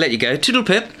 better let you go. Toodle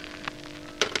pip.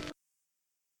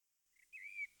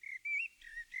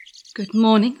 Good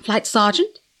morning, Flight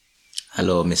Sergeant.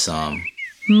 Hello, Miss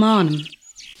Marnham.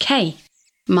 Kay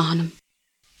Marnham.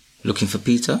 Looking for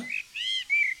Peter?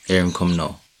 Here him come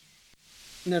now.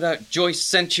 No doubt Joyce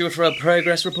sent you for a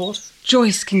progress report?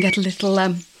 Joyce can get a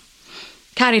little,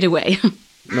 carried away.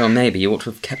 Well, maybe you ought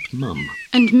to have kept mum.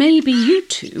 And maybe you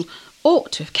two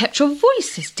ought to have kept your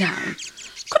voices down.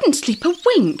 Couldn't sleep a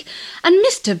wink. And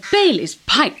Mr. Bailey's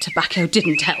pipe tobacco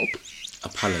didn't help.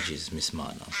 Apologies, Miss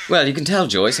Marnham. Well, you can tell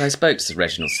Joyce I spoke to Sir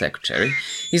Reginald's secretary.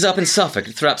 He's up in Suffolk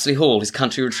at Thrapsley Hall, his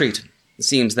country retreat. It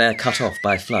seems they're cut off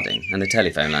by flooding, and the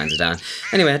telephone lines are down.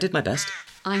 Anyway, I did my best.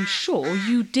 I'm sure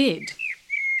you did.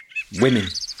 Women.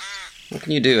 What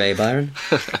can you do, eh, Byron?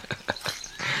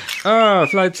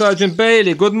 Flight Sergeant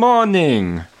Bailey, good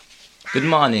morning. Good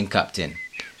morning, Captain.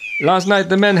 Last night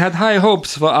the men had high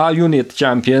hopes for our unit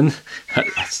champion.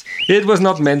 Alas, it was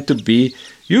not meant to be.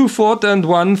 You fought and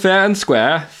won fair and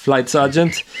square, Flight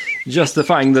Sergeant,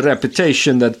 justifying the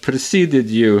reputation that preceded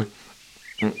you.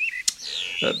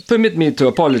 Permit me to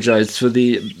apologize for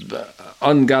the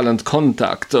ungallant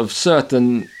conduct of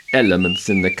certain elements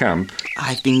in the camp.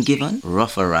 I've been given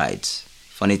rougher rides.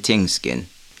 Funny thing, Skin.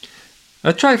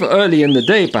 A trifle early in the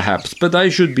day, perhaps, but I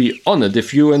should be honoured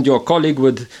if you and your colleague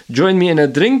would join me in a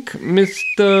drink,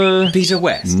 Mr... Peter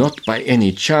West. Not by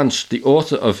any chance the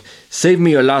author of Save Me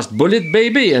Your Last Bullet,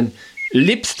 Baby, and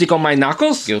Lipstick on My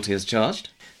Knuckles? Guilty as charged.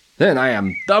 Then I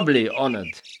am doubly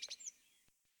honoured.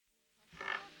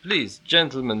 Please,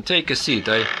 gentlemen, take a seat.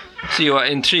 I see you are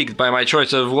intrigued by my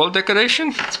choice of wall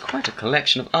decoration. It's quite a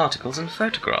collection of articles and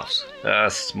photographs. A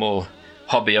small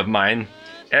hobby of mine.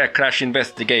 Air crash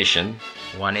investigation.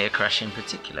 One air crash in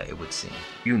particular, it would seem.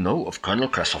 You know of Colonel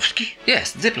Krasovsky?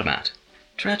 Yes, diplomat.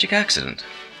 Tragic accident.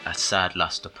 A sad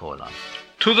loss to Poland.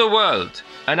 To the world.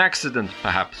 An accident,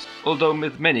 perhaps, although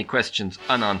with many questions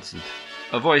unanswered.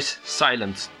 A voice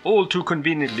silenced, all too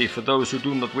conveniently for those who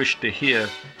do not wish to hear.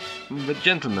 But,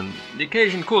 gentlemen, the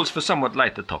occasion calls for somewhat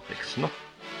lighter topics, no?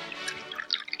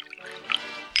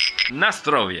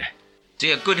 Nastrovie. To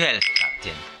your good health,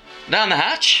 Captain. Down the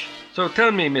hatch. So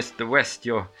tell me, Mr. West,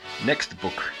 your next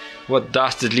book. What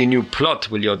dastardly new plot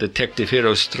will your detective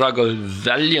hero struggle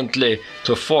valiantly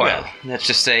to foil? Well, let's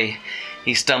just say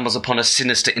he stumbles upon a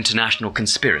sinister international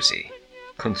conspiracy.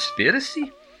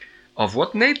 Conspiracy? Of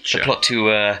what nature? The plot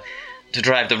to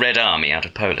drive the Red Army out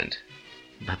of Poland.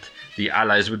 But the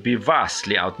Allies would be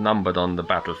vastly outnumbered on the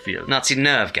battlefield. Nazi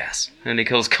nerve gas only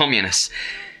kills communists.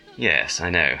 Yes, I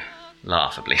know.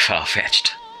 Laughably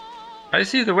far-fetched. I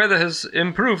see the weather has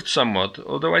improved somewhat,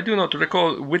 although I do not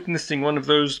recall witnessing one of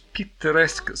those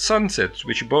picturesque sunsets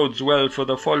which bodes well for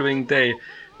the following day,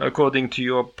 according to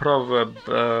your proverb,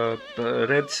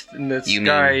 red in the You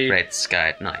sky... mean red sky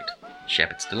at night?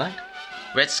 Shepherd's delight?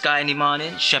 Red sky in the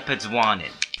morning, shepherd's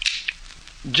warning.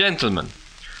 Gentlemen,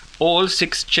 all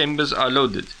 6 chambers are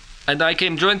loaded, and I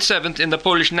came joint 7th in the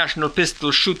Polish National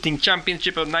Pistol Shooting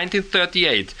Championship of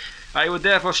 1938. I would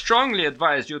therefore strongly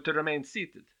advise you to remain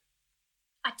seated.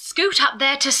 I'd scoot up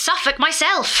there to Suffolk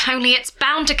myself, only it's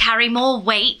bound to carry more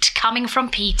weight coming from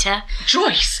Peter.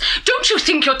 Joyce, don't you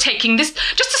think you're taking this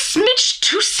just a smidge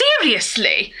too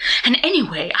seriously? And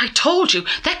anyway, I told you,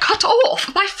 they're cut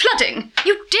off by flooding.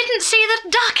 You didn't see the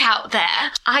duck out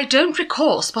there? I don't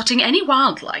recall spotting any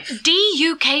wildlife.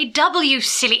 DUKW,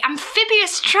 silly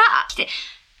amphibious trap.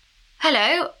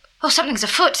 Hello? Oh, something's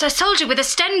afoot. A soldier with a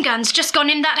Sten gun's just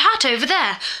gone in that hut over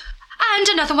there. And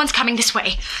another one's coming this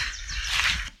way.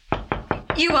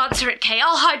 You answer it, Kay.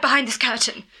 I'll hide behind this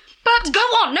curtain. But go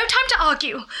on, no time to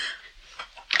argue.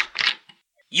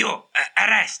 You,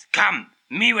 arrest, come,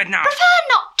 me with now. Prefer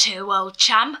not to, old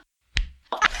chum.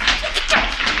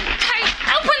 Kay,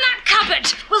 open that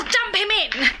cupboard. We'll dump him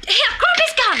in. Here, grab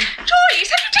his gun. Joyce,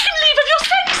 have you taken leave of your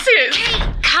senses? Kay,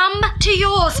 come to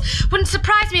yours. Wouldn't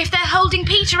surprise me if they're holding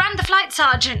Peter and the flight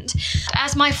sergeant.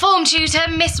 As my form tutor,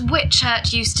 Miss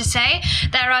Whitchurch, used to say,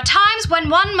 there are times when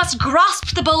one must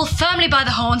grasp the bull firmly by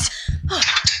the horns. Oh,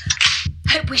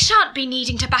 hope we shan't be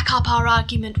needing to back up our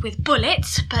argument with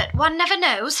bullets, but one never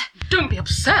knows. Don't be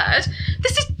absurd.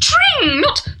 This is Tring,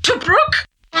 not Tobruk.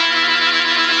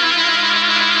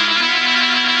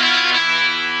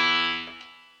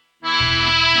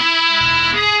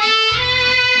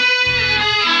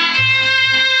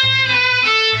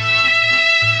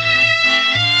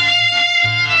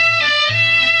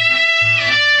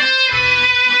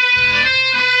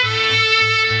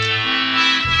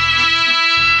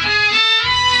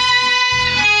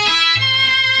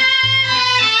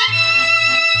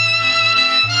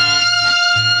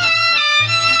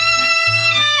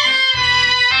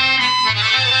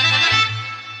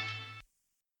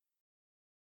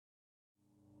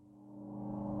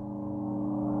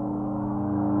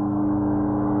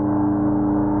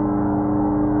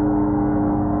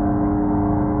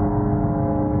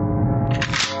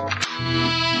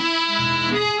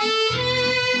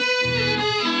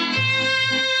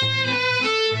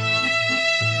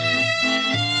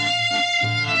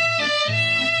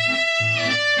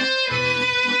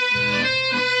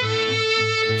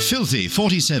 Filthy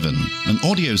 47, an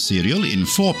audio serial in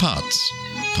 4 parts.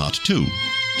 Part 2.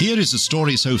 Here is the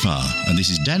story so far, and this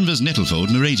is Danvers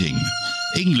Nettlefold narrating.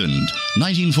 England,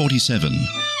 1947.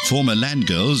 Former land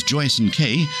girls Joyce and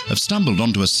Kay have stumbled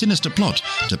onto a sinister plot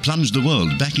to plunge the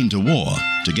world back into war.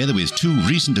 Together with 2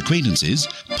 recent acquaintances,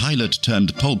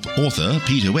 pilot-turned-pulp author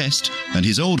Peter West and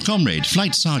his old comrade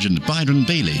Flight Sergeant Byron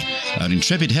Bailey, our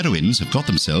intrepid heroines have got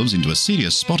themselves into a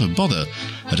serious spot of bother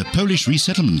at a Polish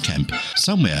resettlement camp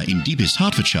somewhere in deepest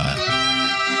Hertfordshire.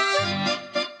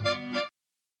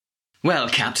 Well,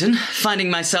 Captain, finding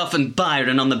myself and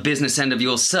Byron on the business end of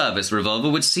your service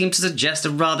revolver would seem to suggest a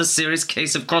rather serious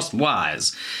case of crossed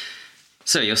wires.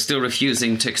 So you're still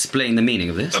refusing to explain the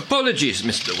meaning of this? Apologies,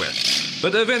 Mr. West,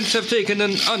 but events have taken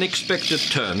an unexpected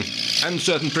turn, and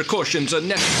certain precautions are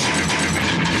necessary.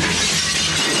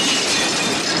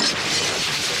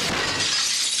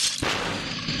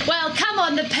 Well, come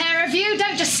on, the pair of you.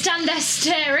 Don't just stand there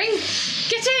staring.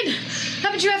 Get in.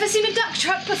 Haven't you ever seen a duck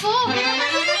truck before?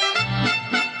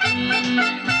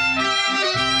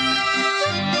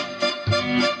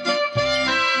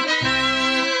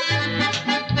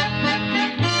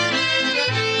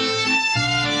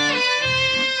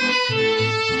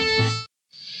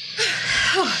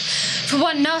 For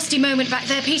one nasty moment back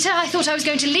there, Peter, I thought I was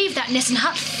going to leave that Nissen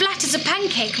hut flat as a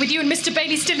pancake with you and Mr.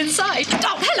 Bailey still inside.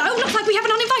 Oh, hello. Looks like we have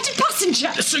an uninvited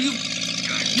passenger. So you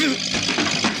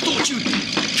thought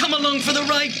you'd come along for the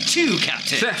ride too,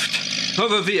 Captain? Theft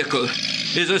of a vehicle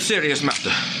is a serious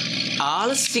matter.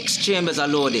 All 6 chambers are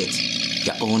loaded.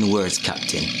 Your own words,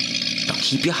 Captain. Now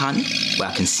keep your hand where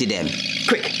I can see them.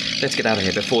 Quick, let's get out of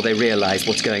here before they realise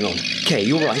what's going on. Kay,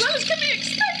 you all right? As well as can be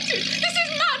expected. This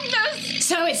is madness.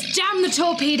 So it's damn the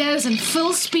torpedoes and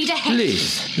full speed ahead.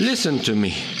 Please, listen to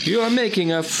me. You are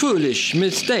making a foolish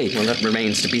mistake. Well, that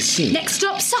remains to be seen. Next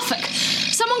stop, Suffolk.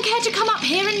 Someone care to come up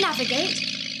here and navigate?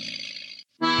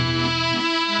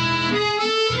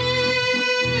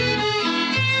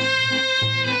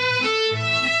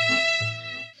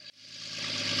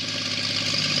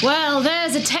 Well,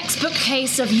 there's a textbook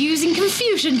case of using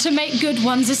confusion to make good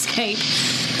ones escape.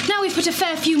 Now we've put a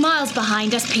fair few miles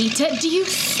behind us, Peter. Do you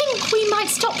think we might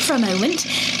stop for a moment?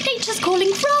 Nature's calling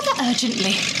rather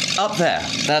urgently. Up there,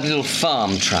 that little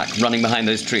farm track running behind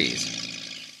those trees.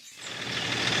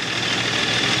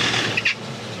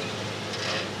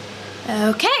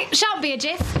 OK, shan't be a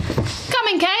jiff.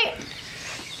 Coming, Kate.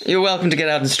 You're welcome to get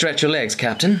out and stretch your legs,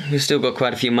 Captain. We've still got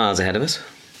quite a few miles ahead of us.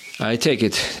 I take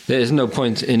it there is no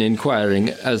point in inquiring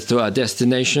as to our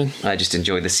destination. I just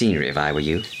enjoy the scenery if I were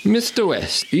you. Mr.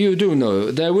 West, you do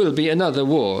know there will be another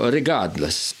war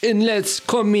regardless, unless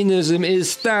communism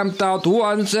is stamped out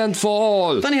once and for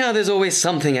all. Funny how there's always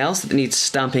something else that needs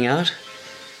stamping out.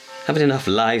 Haven't enough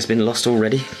lives been lost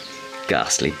already?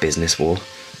 Ghastly business war.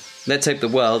 Let's hope the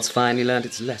world's finally learned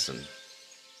its lesson.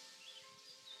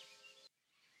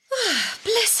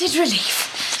 Blessed relief.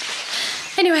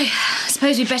 Anyway, I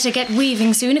suppose we'd better get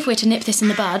weaving soon if we're to nip this in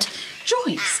the bud.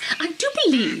 Joyce, I do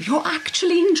believe you're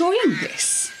actually enjoying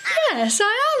this. Yes,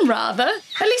 I am rather.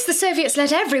 At least the Soviets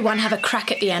let everyone have a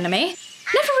crack at the enemy.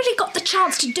 Never really got the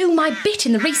chance to do my bit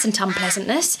in the recent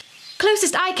unpleasantness.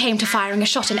 Closest I came to firing a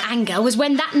shot in anger was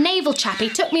when that naval chappie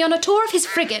took me on a tour of his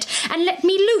frigate and let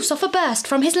me loose off a burst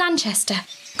from his Lanchester.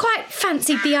 Quite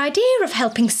fancied the idea of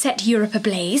helping set Europe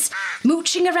ablaze,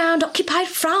 mooching around occupied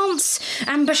France,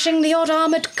 ambushing the odd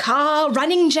armoured car,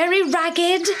 running Jerry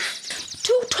ragged.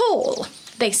 Too tall,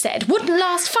 they said, wouldn't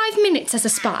last 5 minutes as a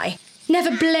spy.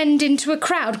 Never blend into a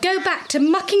crowd, go back to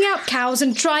mucking out cows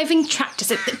and driving tractors.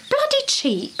 Bloody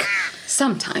cheek.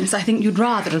 Sometimes I think you'd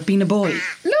rather have been a boy.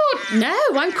 Lord, no,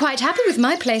 I'm quite happy with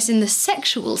my place in the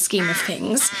sexual scheme of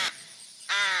things.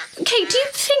 Kate, do you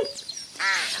think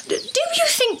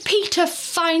Peter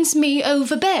finds me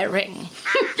overbearing?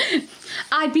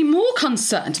 I'd be more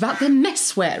concerned about the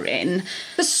mess we're in.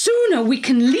 The sooner we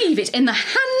can leave it in the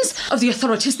hands of the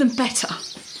authorities, the better.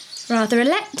 Rather a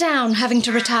letdown having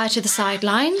to retire to the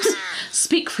sidelines.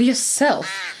 Speak for yourself.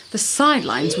 The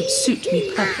sidelines would suit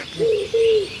me perfectly.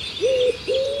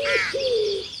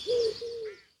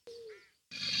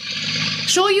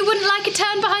 Sure you wouldn't like a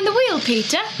turn behind the wheel,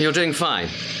 Peter? You're doing fine.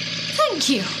 Thank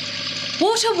you.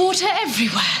 Water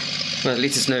everywhere. Well, at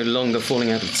least it's no longer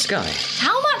falling out of the sky.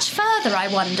 How much further, I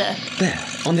wonder? There,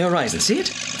 on the horizon, see it?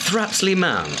 Thrapsley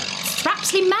Mound.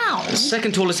 Thrapsley Mound? The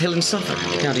second tallest hill in Suffolk.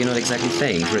 County not exactly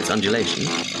famed for its undulation.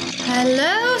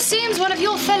 Hello, seems one of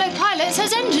your fellow pilots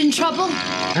has engine trouble.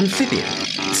 Amphibian.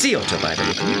 Sea otter by the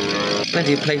look of it.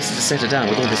 Plenty of places to set her down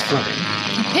with all this flooding.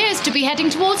 Appears to be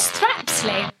heading towards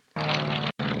Thrapsley.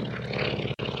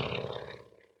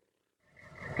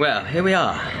 Well, here we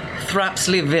are.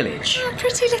 Thrapsley Village. A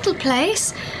pretty little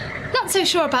place. Not so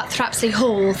sure about Thrapsley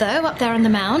Hall, though, up there on the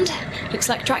mound. Looks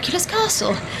like Dracula's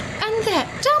castle. And there,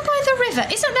 down by the river,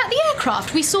 isn't that the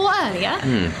aircraft we saw earlier?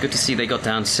 Good to see they got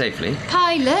down safely.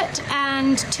 Pilot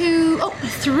and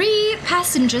 3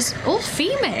 passengers, all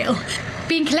female.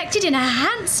 Being collected in a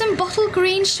handsome bottle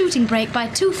green shooting brake by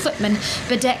 2 footmen,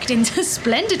 bedecked in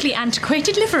splendidly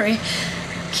antiquated livery.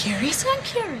 Curious and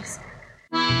curious.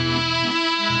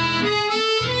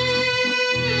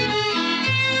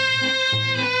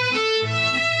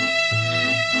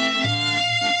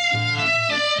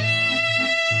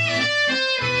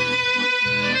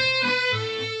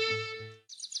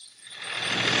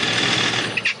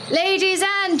 Ladies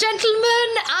and gentlemen,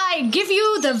 I give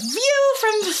you the view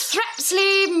from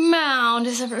Thrapsley Mound.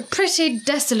 It's a pretty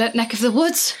desolate neck of the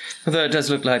woods. Although it does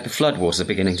look like the floodwaters are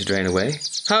beginning to drain away.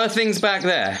 How are things back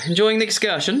there? Enjoying the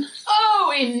excursion?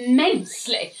 Oh,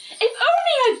 immensely. If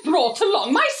only I'd brought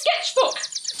along my sketchbook.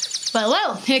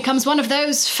 Well, here comes one of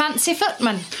those fancy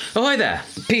footmen. Oh, hi there.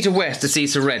 Peter West to see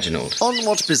Sir Reginald. On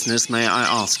what business, may I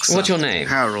ask, sir? What's your name?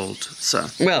 Harold, sir.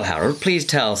 Well, Harold, please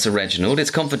tell Sir Reginald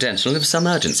it's confidential of some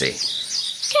urgency.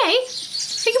 Kay,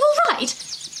 are you all right?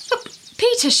 Look,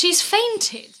 Peter, she's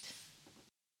fainted.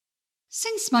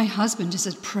 Since my husband is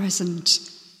at present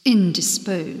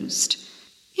indisposed,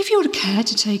 if you would care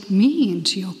to take me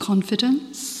into your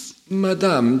confidence...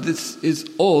 Madame, this is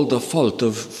all the fault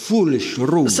of foolish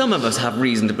rumours. Some of us have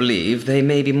reason to believe they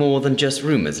may be more than just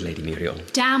rumours, Lady Muriel.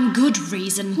 Damn good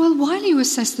reason. Well, while you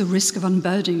assess the risk of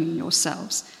unburdening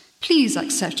yourselves, please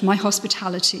accept my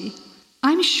hospitality.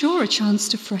 I'm sure a chance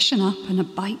to freshen up and a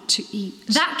bite to eat.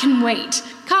 That can wait.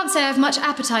 Can't say I've much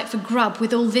appetite for grub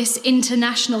with all this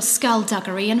international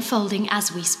skullduggery unfolding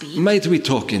as we speak. Might we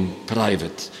talk in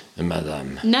private,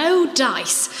 madame? No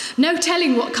dice. No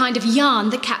telling what kind of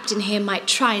yarn the captain here might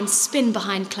try and spin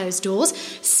behind closed doors,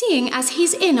 seeing as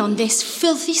he's in on this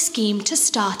filthy scheme to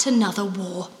start another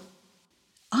war.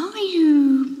 Are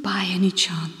you, by any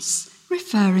chance,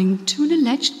 referring to an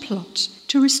alleged plot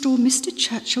to restore Mr.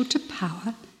 Churchill to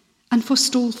power and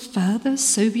forestall further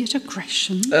Soviet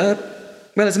aggression? Well,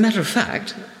 as a matter of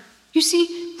fact... You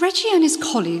see, Reggie and his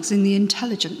colleagues in the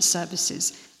intelligence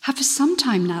services have for some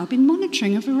time now been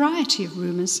monitoring a variety of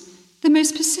rumours, the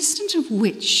most persistent of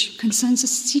which concerns a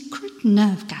secret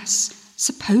nerve gas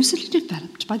supposedly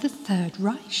developed by the Third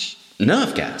Reich.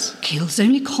 Nerve gas? Kills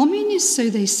only communists, so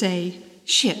they say.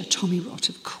 Sheer Tommy rot,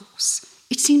 of course.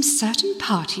 It seems certain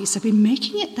parties have been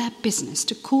making it their business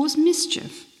to cause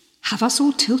mischief, have us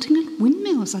all tilting at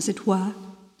windmills, as it were.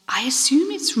 I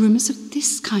assume it's rumours of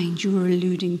this kind you were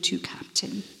alluding to,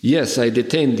 Captain. Yes, I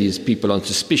detained these people on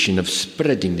suspicion of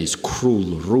spreading these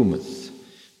cruel rumours,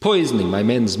 poisoning my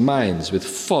men's minds with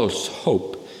false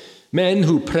hope. Men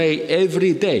who pray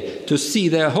every day to see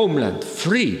their homeland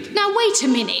freed. Now wait a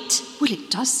minute. Well, it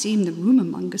does seem the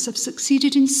rumour-mongers have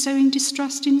succeeded in sowing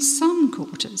distrust in some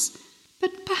quarters.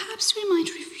 But perhaps we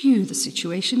might review the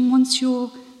situation once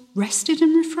you're rested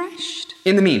and refreshed.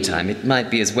 In the meantime, it might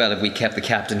be as well if we kept the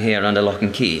captain here under lock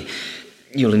and key.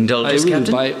 You'll indulge us,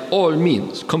 Captain? I will by all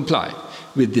means comply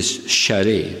with this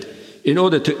charade in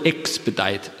order to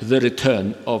expedite the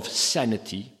return of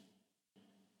sanity.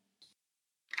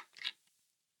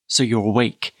 So you're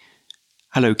awake.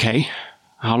 Hello, Kay.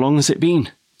 How long has it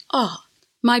been? Ah,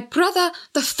 my brother,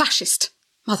 the fascist.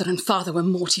 Mother and father were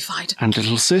mortified. And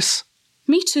little sis?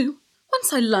 Me too.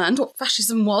 Once I learned what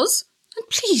fascism was. And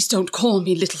please don't call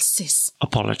me little sis.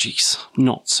 Apologies.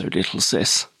 Not so little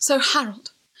sis. So,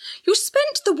 Harold, you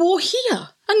spent the war here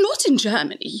and not in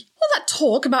Germany. All that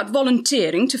talk about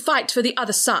volunteering to fight for the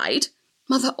other side.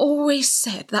 Mother always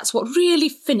said that's what really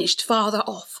finished father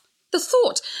off. The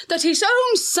thought that his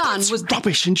own son was...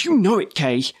 rubbish, and you know it,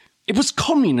 Kay. It was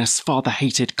communists father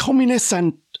hated. Communists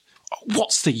and...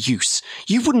 What's the use?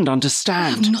 You wouldn't understand. I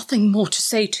have nothing more to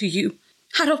say to you.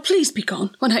 Harold, please be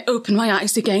gone when I open my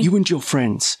eyes again. You and your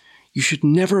friends. You should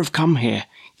never have come here.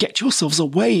 Get yourselves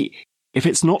away, if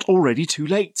it's not already too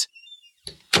late.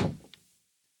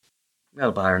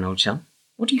 Well, Byron, old chum,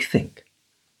 what do you think?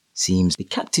 Seems the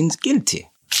captain's guilty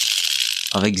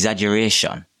of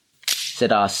exaggeration.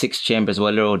 Said our 6 chambers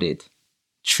were loaded.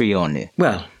 3 only.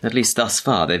 Well, at least thus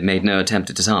far they've made no attempt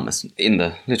to disarm us. In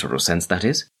the literal sense, that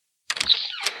is.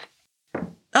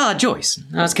 Ah, Joyce.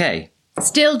 How's Kay?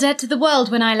 Still dead to the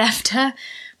world when I left her.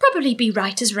 Probably be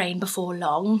right as rain before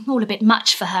long. All a bit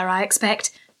much for her, I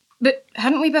expect. But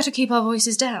hadn't we better keep our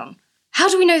voices down? How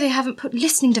do we know they haven't put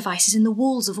listening devices in the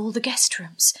walls of all the guest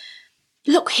rooms?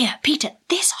 Look here, Peter,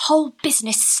 this whole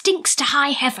business stinks to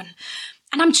high heaven.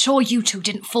 And I'm sure you two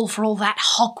didn't fall for all that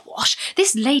hogwash.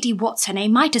 This Lady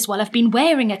What's-her-name might as well have been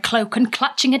wearing a cloak and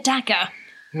clutching a dagger.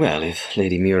 Well, if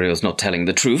Lady Muriel's not telling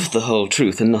the truth, the whole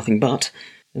truth and nothing but,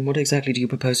 then what exactly do you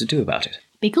propose to do about it?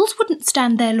 Biggles wouldn't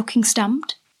stand there looking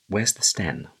stumped. Where's the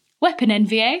Sten? Weapon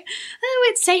envy, eh? Oh,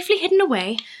 it's safely hidden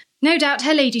away. No doubt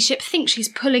her ladyship thinks she's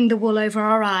pulling the wool over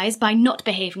our eyes by not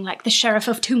behaving like the Sheriff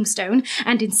of Tombstone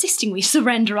and insisting we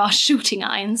surrender our shooting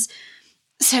irons.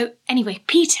 So, anyway,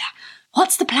 Peter...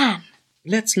 what's the plan?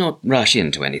 Let's not rush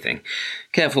into anything.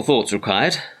 Careful thoughts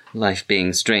required. Life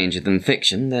being stranger than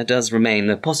fiction, there does remain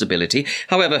the possibility,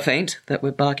 however faint, that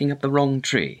we're barking up the wrong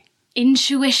tree.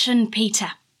 Intuition,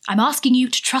 Peter. I'm asking you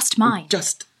to trust mine.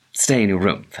 Just stay in your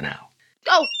room for now.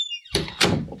 Oh!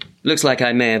 Looks like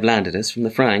I may have landed us from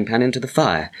the frying pan into the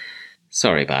fire.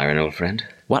 Sorry, Byron, old friend.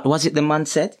 What was it the man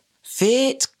said?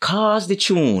 Fate calls the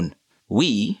tune.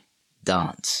 We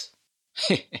dance.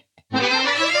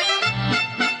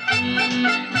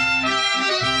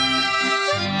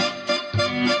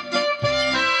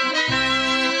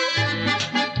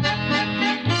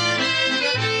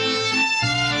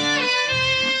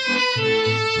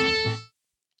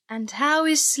 And how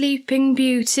is Sleeping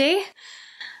Beauty?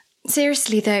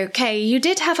 Seriously though, Kay, you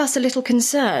did have us a little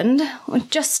concerned.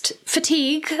 Just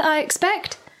fatigue, I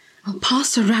expect. I'll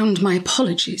pass around my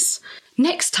apologies.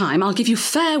 Next time I'll give you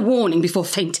fair warning before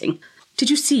fainting. Did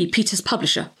you see Peter's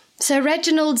publisher? Sir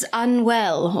Reginald's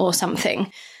unwell or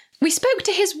something. We spoke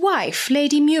to his wife,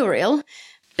 Lady Muriel.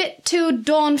 Bit too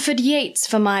Dawnford Yates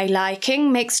for my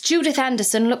liking. Makes Judith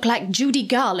Anderson look like Judy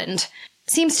Garland.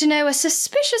 Seems to know a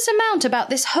suspicious amount about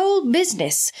this whole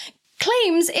business.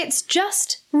 claims it's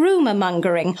just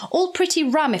rumour-mongering. All pretty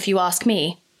rum, if you ask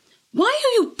me. Why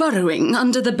are you burrowing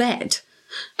under the bed?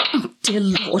 Oh, dear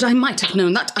Lord, I might have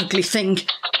known that ugly thing.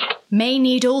 May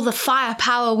need all the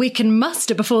firepower we can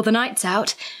muster before the night's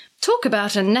out. Talk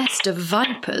about a nest of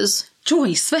vipers.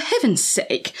 Joyce, for heaven's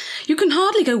sake, you can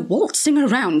hardly go waltzing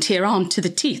around here armed to the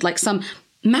teeth like some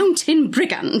mountain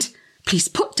brigand. Please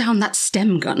put down that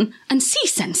stem gun and see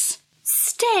sense.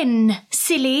 Sten,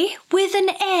 silly, with an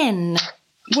N.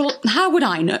 Well, how would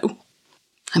I know?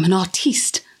 I'm an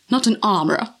artiste, not an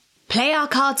armourer. Play our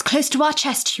cards close to our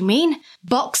chest, you mean?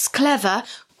 Box clever.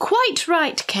 Quite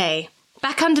right, Kay.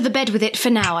 Back under the bed with it for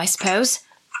now, I suppose.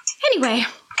 Anyway,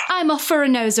 I'm off for a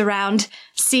nose around.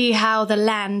 See how the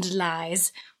land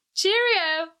lies.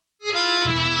 Cheerio!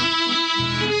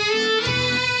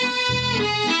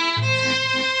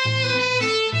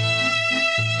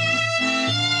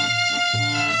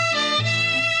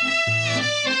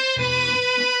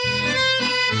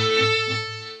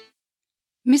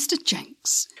 Mr.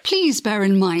 Jenks, please bear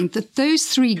in mind that those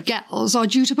 3 gals are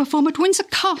due to perform at Windsor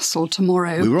Castle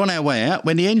tomorrow. We were on our way out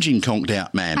when the engine conked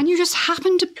out, ma'am. And you just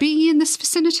happened to be in this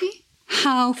vicinity?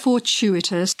 How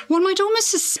fortuitous. One might almost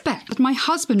suspect that my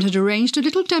husband had arranged a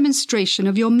little demonstration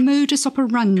of your modus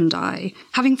operandi,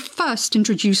 having first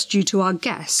introduced you to our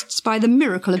guests by the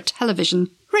miracle of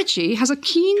television. Reggie has a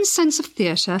keen sense of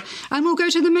theatre and will go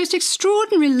to the most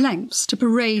extraordinary lengths to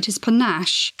parade his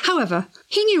panache. However,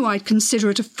 he knew I'd consider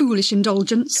it a foolish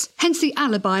indulgence, hence the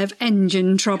alibi of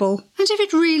engine trouble. And if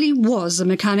it really was a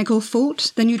mechanical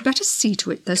fault, then you'd better see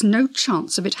to it there's no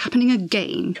chance of it happening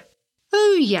again.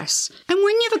 Oh, yes, and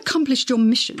when you've accomplished your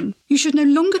mission, you should no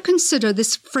longer consider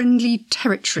this friendly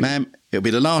territory. Ma'am, it'll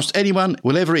be the last anyone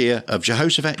will ever hear of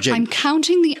Jehoshaphat Jenks. I'm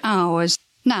counting the hours.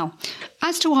 Now,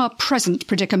 as to our present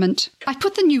predicament, I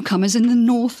put the newcomers in the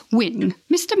north wing.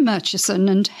 Mr. Murchison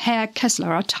and Herr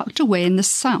Kessler are tucked away in the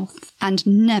south, and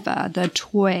never the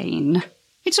twain.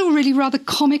 It's all really rather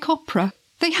comic opera.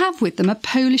 They have with them a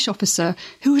Polish officer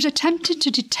who had attempted to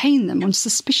detain them on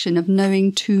suspicion of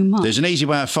knowing too much. There's an easy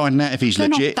way of finding out if he's They're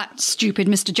legit. not that stupid,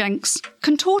 Mr. Jenks.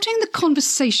 Contorting the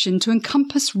conversation to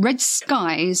encompass red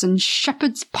skies and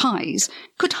shepherd's pies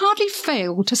could hardly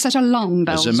fail to set alarm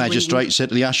bells As the magistrate ringing. said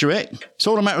to the usherette, it's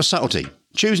all a matter of subtlety.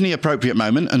 Choosing the appropriate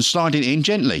moment and sliding it in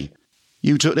gently.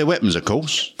 You took their weapons, of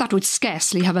course. That would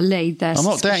scarcely have allayed their I'm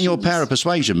not doubting your power of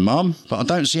persuasion, Mum, but I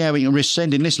don't see how we can risk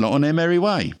sending this lot on their merry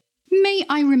way. May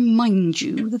I remind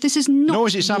you that this is not... Nor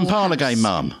is it some parlour game,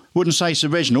 Mum. Wouldn't say Sir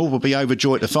Reginald would be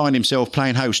overjoyed to find himself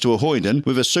playing host to a hoyden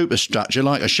with a superstructure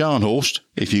like a Scharnhorst,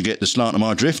 if you get the slant of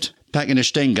my drift, packing a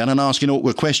Sten gun and asking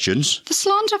awkward questions. The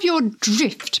slant of your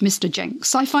drift, Mr.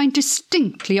 Jenks, I find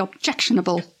distinctly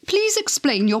objectionable. Please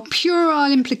explain your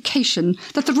puerile implication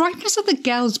that the ripeness of the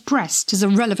girl's breast is a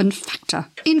relevant factor.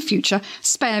 In future,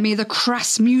 spare me the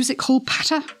crass music hall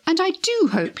patter. And I do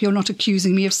hope you're not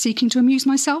accusing me of seeking to amuse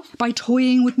myself by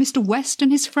toying with Mr. West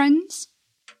and his friends.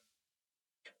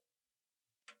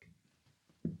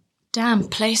 Damn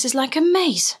place is like a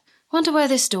maze. Wonder where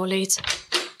this door leads.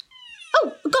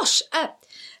 Oh, gosh,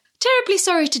 terribly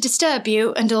sorry to disturb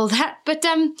you and all that, but,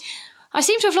 I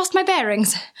seem to have lost my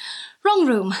bearings. Wrong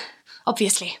room,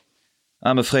 obviously.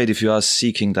 I'm afraid if you are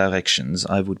seeking directions,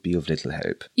 I would be of little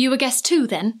help. You a guest too,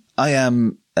 then? I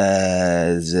am,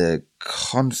 the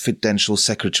confidential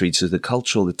secretary to the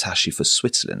cultural attaché for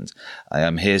Switzerland. I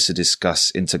am here to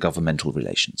discuss intergovernmental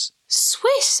relations.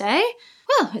 Swiss, eh?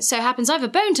 Well, it so happens I've a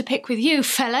bone to pick with you,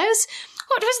 fellows.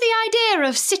 What was the idea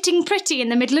of sitting pretty in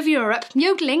the middle of Europe,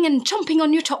 yodeling and chomping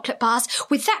on your chocolate bars,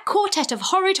 with that quartet of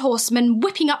horrid horsemen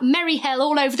whipping up merry hell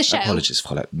all over the show? Apologies,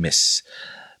 Frau Miss,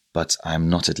 but I'm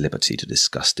not at liberty to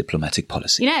discuss diplomatic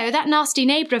policy. You know, that nasty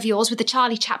neighbour of yours with the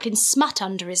Charlie Chaplin smut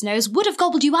under his nose would have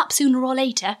gobbled you up sooner or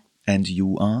later. And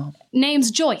you are?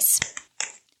 Name's Joyce.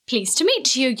 Pleased to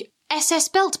meet you. SS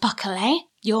belt buckle, eh?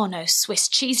 You're no Swiss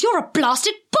cheese, you're a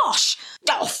blasted Bosch!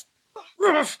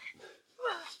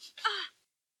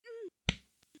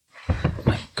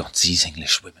 My God, these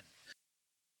English women.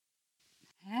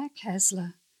 Herr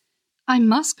Kessler, I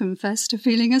must confess to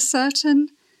feeling a certain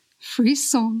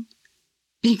frisson,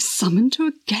 being summoned to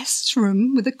a guest's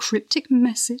room with a cryptic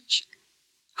message.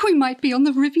 We might be on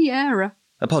the Riviera.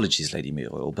 Apologies, Lady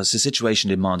Muriel, but the situation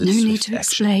demanded No swift need to action.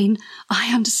 explain.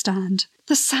 I understand.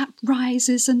 The sap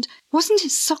rises, and wasn't it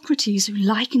Socrates who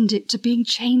likened it to being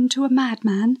chained to a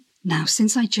madman? Now,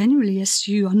 since I generally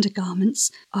eschew undergarments,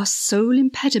 our sole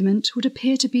impediment would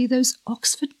appear to be those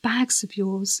Oxford bags of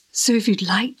yours. So if you'd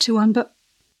like to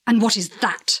And what is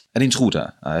that? An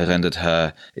intruder. I rendered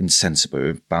her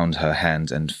insensible, bound her hand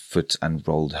and foot and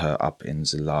rolled her up in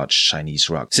the large Chinese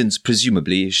rug, since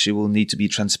presumably she will need to be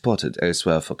transported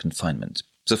elsewhere for confinement.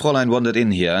 The Fräulein wandered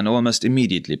in here and almost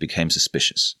immediately became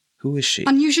suspicious. Who is she?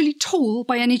 Unusually tall,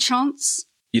 by any chance?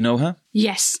 You know her?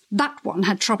 Yes, that one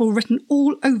had trouble written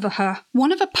all over her.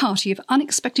 One of a party of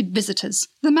unexpected visitors.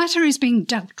 The matter is being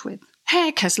dealt with.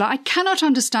 Herr Kessler, I cannot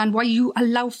understand why you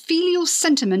allow filial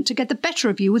sentiment to get the better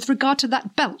of you with regard to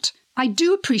that belt. I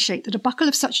do appreciate that a buckle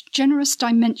of such generous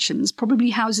dimensions probably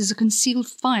houses a concealed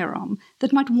firearm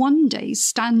that might one day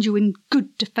stand you in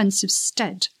good defensive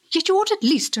stead. Yet you ought at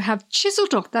least to have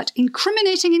chiselled off that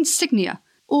incriminating insignia.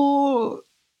 Or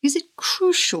is it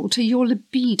crucial to your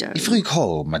libido? If you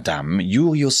recall, madame,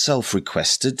 you yourself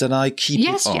requested that I keep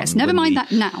it on. Yes, never mind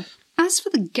that now. As for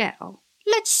the girl,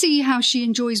 let's see how she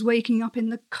enjoys waking up in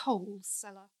the coal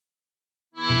cellar.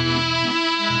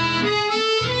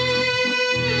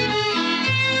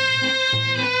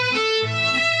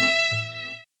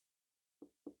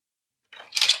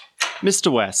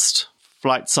 Mr. West,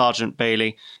 Flight Sergeant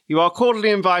Bailey, you are cordially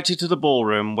invited to the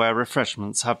ballroom where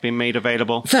refreshments have been made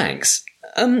available. Thanks.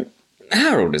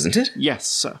 Harold, isn't it? Yes,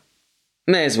 sir.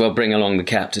 May as well bring along the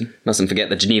captain. Mustn't forget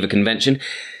the Geneva Convention.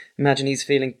 Imagine he's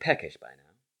feeling peckish by now.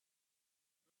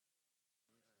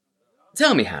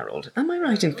 Tell me, Harold, am I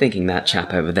right in thinking that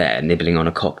chap over there nibbling on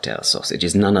a cocktail sausage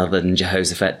is none other than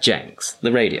Jehoshaphat Jenks,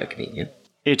 the radio comedian?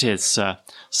 It is, sir.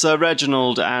 Sir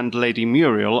Reginald and Lady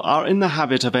Muriel are in the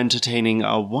habit of entertaining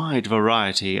a wide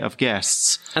variety of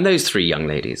guests. And those three young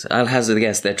ladies, I'll hazard a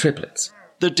guess they're triplets.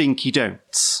 The Dinky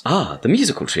Don'ts. Ah, the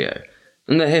musical trio.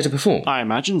 And they're here to perform. I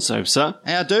imagine so, sir.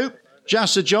 How do?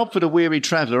 Just a job for the weary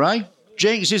traveller, eh?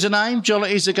 Jenks is a name,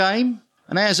 Jollity's a game.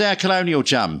 And how's our colonial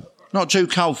chum? Not too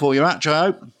cold for you, Hutch, I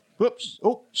hope. Whoops.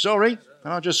 Oh, sorry.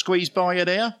 Can I just squeeze by you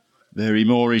there? Very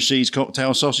Moorish these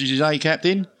cocktail sausages, eh,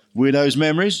 Captain? Widows'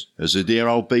 memories, as the dear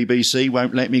old BBC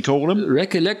won't let me call them.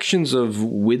 Recollections of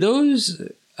widows?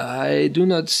 I do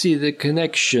not see the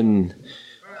connection.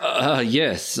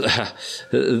 Yes,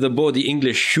 the bawdy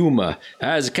English humour,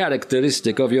 as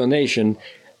characteristic of your nation,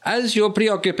 as your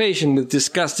preoccupation with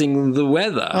discussing the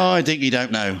weather. Oh, I think you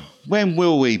don't know. When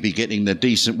will we be getting the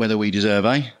decent weather we deserve,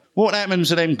 eh? What happens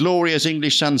to them glorious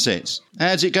English sunsets?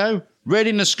 How's it go? Red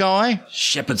in the sky?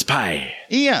 Shepherd's pie.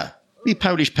 Here. Me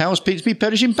Polish pals pitched me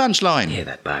perishing punchline. Hear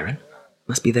that, Byron?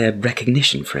 Must be their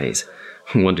recognition phrase.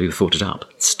 Wonder who thought it up.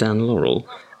 Stan Laurel.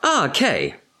 Ah,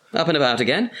 Kay. Up and about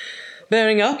again.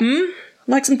 Bearing up,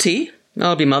 Like some tea?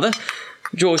 I'll be mother.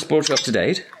 Joyce brought you up to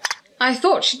date. I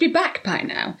thought she'd be back by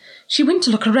now. She went to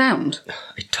look around.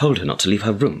 I told her not to leave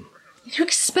her room. You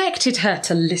expected her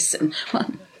to listen.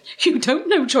 Well, you don't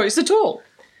know Joyce at all.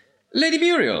 Lady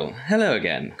Muriel, hello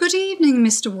again. Good evening,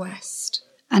 Mr. West.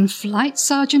 And Flight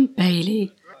Sergeant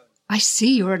Bailey. I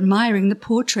see you're admiring the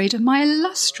portrait of my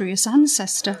illustrious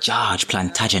ancestor. George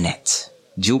Plantagenet,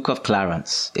 Duke of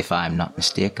Clarence, if I'm not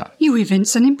mistaken. You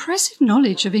evince an impressive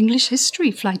knowledge of English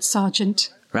history, Flight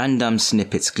Sergeant. Random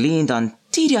snippets gleaned on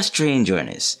tedious train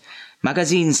journeys.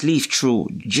 Magazines leafed through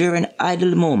during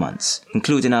idle moments,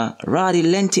 including a rather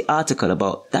lengthy article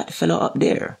about that fellow up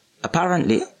there.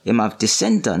 Apparently, him have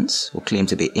descendants who claim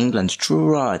to be England's true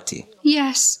royalty.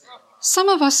 Yes, some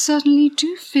of us certainly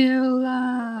do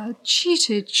feel,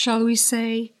 cheated, shall we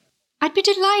say. I'd be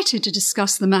delighted to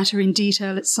discuss the matter in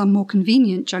detail at some more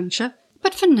convenient juncture,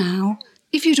 but for now,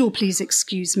 if you'd all please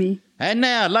excuse me. And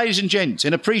now, ladies and gents,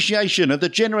 in appreciation of the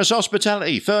generous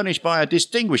hospitality furnished by a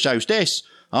distinguished hostess,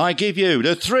 I give you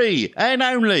the three and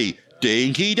only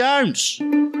Dinky Don'ts.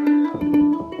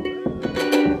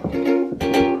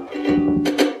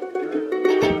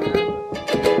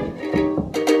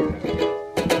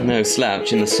 No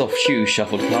slouch in the soft shoe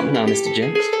shuffle department now, Mr.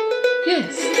 Jenks.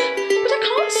 Yes, but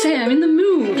I can't say I'm in the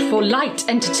mood for light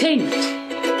entertainment.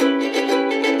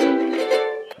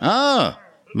 Ah,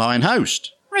 mine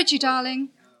host. Reggie, darling,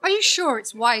 are you sure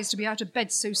it's wise to be out of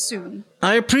bed so soon?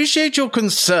 I appreciate your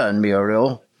concern,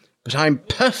 Muriel, but I'm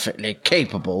perfectly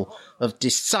capable of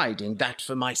deciding that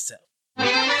for myself.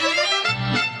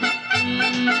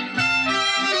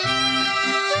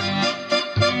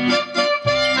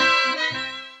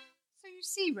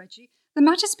 See, Reggie, the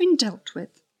matter's been dealt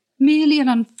with. Merely an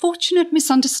unfortunate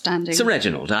misunderstanding. Sir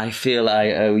Reginald, I feel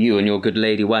I owe you and your good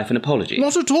lady wife an apology.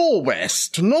 Not at all,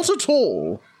 West, not at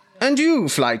all. And you,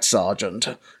 Flight Sergeant,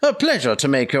 a pleasure to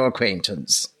make your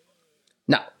acquaintance.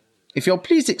 Now, if you'll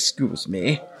please excuse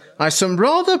me, I've some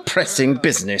rather pressing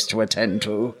business to attend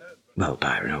to. Well,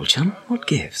 Byron, old chum, what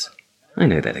gives? I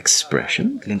know that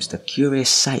expression. Glimpsed a curious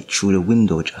sight through the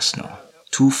window just now.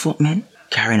 2 footmen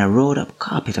carrying a rolled-up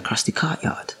carpet across the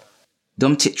courtyard.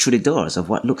 dumped it through the doors of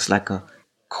what looks like a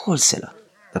coal cellar.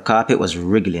 The carpet was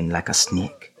wriggling like a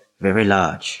snake. Very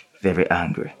large, very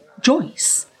angry.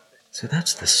 Joyce? So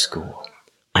that's the score.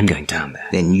 I'm going down there.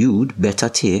 Then you'd better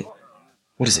take...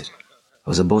 What is it? I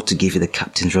was about to give you the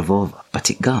captain's revolver, but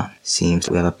it gone. Seems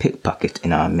we have a pickpocket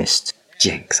in our midst.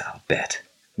 Jenks, I'll bet.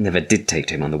 Never did take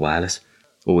to him on the wireless.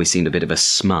 Always seemed a bit of a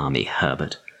smarmy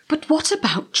Herbert. But what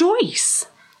about Joyce?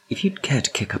 If you'd care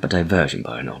to kick up a diversion,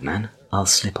 Byron, old man, I'll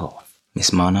slip off.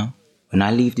 Miss Marno, when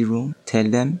I leave the room, tell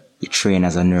them you train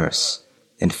as a nurse,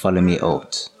 then follow me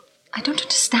out. I don't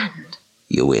understand.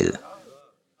 You will.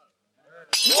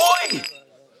 Boy!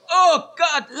 Oh,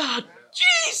 God, Lord,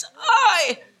 jeez,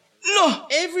 no!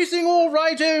 Everything all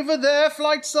right over there,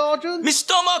 Flight Sergeant? Me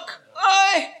stomach,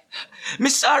 me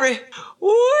sorry,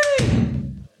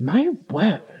 My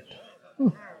word.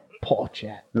 Poor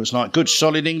chap. Looks like good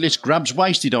solid English grub's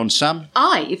wasted on some.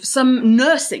 I've some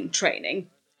nursing training.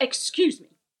 Excuse me.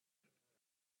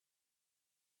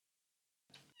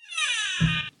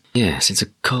 Yes, it's a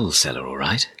coal cellar, all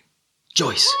right.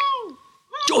 Joyce!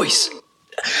 Joyce!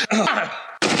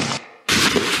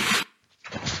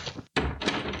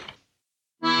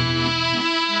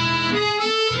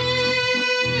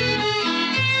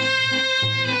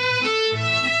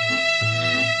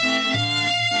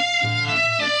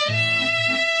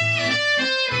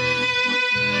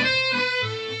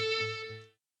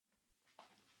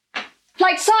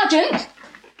 Flight Sergeant!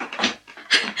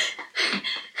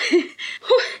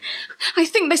 I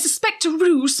think they suspect a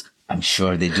ruse. I'm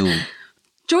sure they do.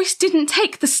 Joyce didn't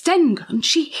take the Sten gun,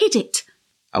 she hid it.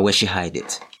 Where she hide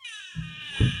it?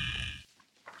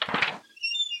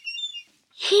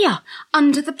 Here,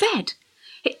 under the bed.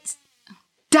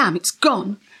 Damn, it's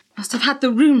gone. Must have had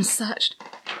the room searched.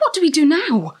 What do we do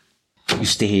now? You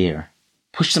stay here.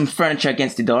 Push some furniture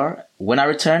against the door. When I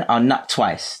return, I'll knock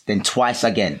twice, then twice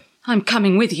again. I'm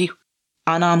coming with you.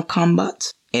 Unarmed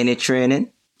combat? Any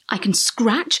training? I can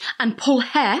scratch and pull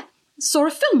hair. Saw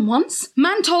a film once.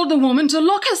 Man told the woman to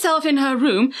lock herself in her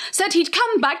room, said he'd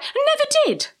come back, and never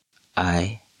did.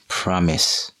 I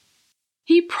promise.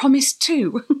 He promised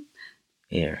too.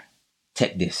 Here,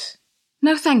 take this.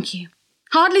 No, thank you.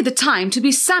 Hardly the time to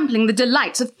be sampling the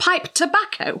delights of pipe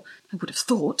tobacco, I would have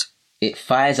thought. It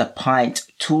fires a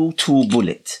 .22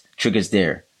 bullet. Triggers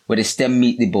there, where the stem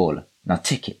meet the ball. Now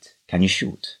take it. Can you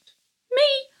shoot? Me?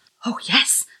 Oh,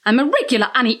 yes. I'm a regular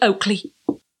Annie Oakley.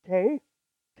 Kay,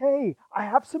 I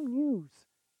have some news.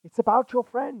 It's about your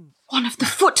friends. One of the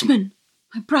footmen.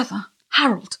 My brother,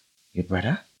 Harold. Your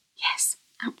brother? Yes.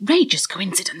 Outrageous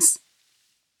coincidence.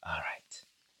 All right.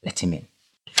 Let him in.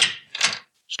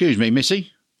 Excuse me,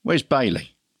 Missy. Where's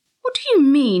Bailey? What do you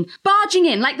mean? Barging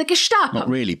in like the Gestapo? Not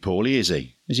really, Paulie, is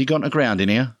he? Has he gone to ground in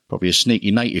here? Probably a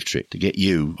sneaky native trick to get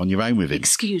you on your own with him.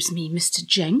 Excuse me, Mr.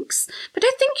 Jenks, but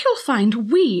I think you'll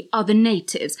find we are the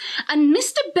natives, and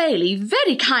Mr. Bailey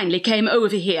very kindly came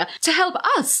over here to help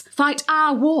us fight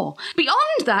our war.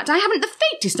 Beyond that, I haven't the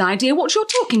faintest idea what you're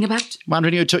talking about.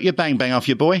 Wondering who took your bang-bang off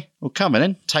your boy? Well, come on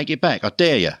then, take it back, I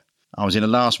dare you. I was in the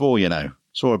last war, you know.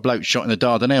 Saw a bloke shot in the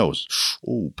Dardanelles.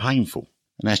 Oh, painful.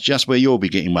 And that's just where you'll be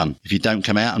getting one, if you don't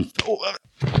come out and...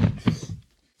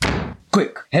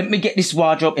 Quick, help me get this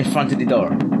wardrobe in front of the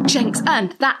door. Jenks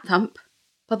earned that thump.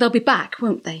 But they'll be back,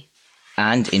 won't they?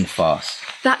 And in fast.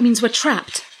 That means we're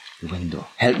trapped. The window.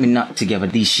 Help me knock together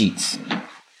these sheets.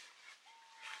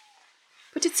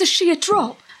 But it's a sheer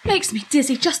drop. Makes me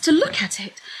dizzy just to look at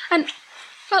it. And,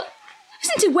 well,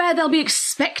 isn't it where they'll be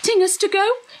expecting us to go?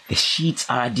 The sheets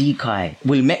are a decoy.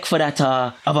 We'll make for that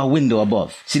other window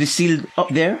above. See the seal up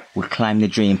there? We'll climb the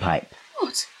drain pipe.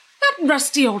 What? That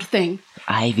rusty old thing?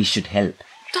 The ivy should help.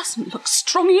 Doesn't look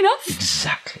strong enough.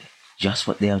 Exactly. Just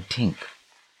what they'll think.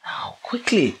 Now,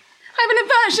 quickly. I have an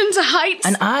aversion to heights.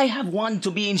 And I have one to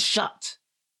being shot.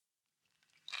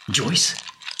 Joyce?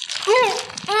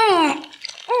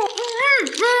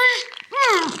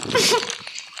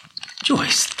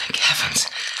 Joyce, thank heavens.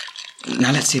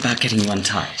 Now let's see about getting you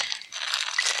untied.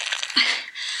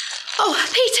 Oh,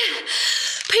 Peter!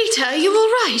 Peter, are you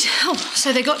all right? Oh,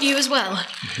 so they got you as well.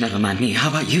 Never mind me. How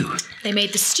about you? They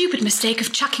made the stupid mistake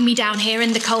of chucking me down here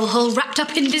in the coal hole wrapped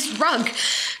up in this rug.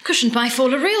 Cushioned my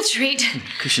fall a real treat.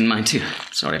 Cushioned mine too.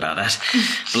 Sorry about that.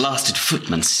 Blasted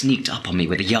footman sneaked up on me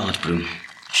with a yard broom.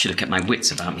 Should have kept my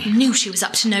wits about me. Knew she was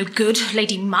up to no good,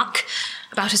 Lady Muck.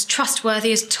 About as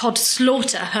trustworthy as Todd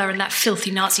Slaughter, her and that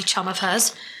filthy Nazi chum of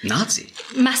hers. Nazi?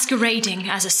 Masquerading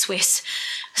as a Swiss.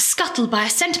 Scuttled by a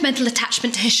sentimental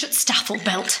attachment to his Schutzstaffel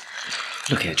belt.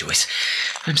 Look here, Joyce.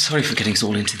 I'm sorry for getting us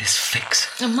all into this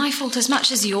fix. My fault as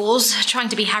much as yours, trying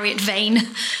to be Harriet Vane.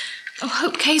 Oh,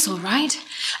 Hope Kay's all right.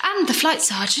 And the flight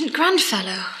sergeant, grand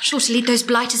fellow. Sure to lead those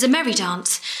blighters a merry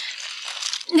dance.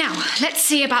 Now, let's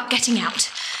see about getting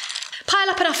out. Pile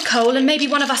up enough coal and maybe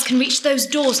one of us can reach those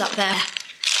doors up there.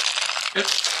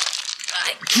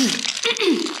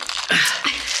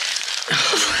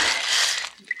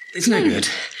 It's no good.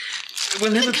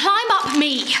 We'll never... Climb up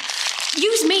me.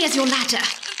 Use me as your ladder.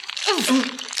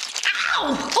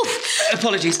 Ow!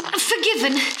 Apologies.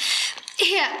 Forgiven.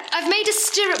 Here, I've made a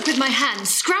stirrup with my hands.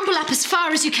 Scramble up as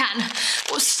far as you can.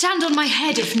 Or stand on my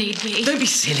head if need be. Don't be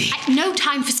silly. No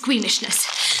time for squeamishness.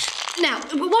 Now,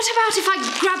 what about if I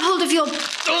grab hold of your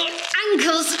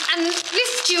ankles and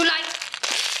lift you like...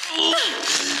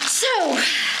 So,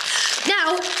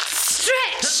 now,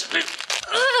 stretch.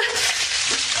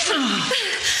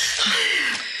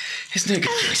 It's no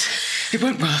good, Joyce. It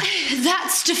won't work.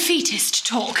 That's defeatist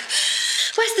talk.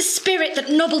 Where's the spirit that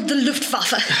nobbled the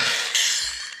Luftwaffe?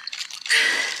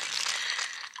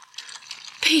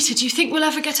 Peter, do you think we'll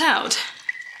ever get out?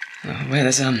 Well,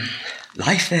 there's,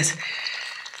 life, there's,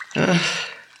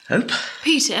 hope.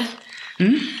 Peter?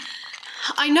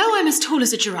 I know I'm as tall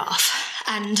as a giraffe,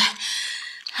 and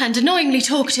annoyingly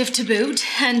talkative to boot,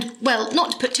 and, well,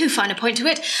 not to put too fine a point to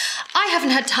it, I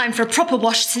haven't had time for a proper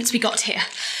wash since we got here.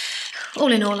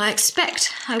 All in all, I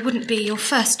expect I wouldn't be your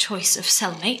first choice of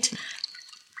cellmate.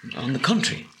 On the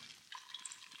contrary.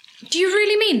 Do you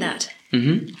really mean that?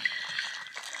 Mm-hmm.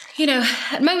 You know,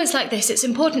 at moments like this, it's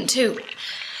important to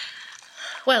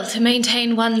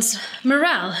maintain one's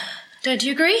morale. Don't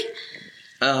you agree?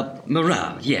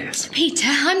 Morale, yes. Peter,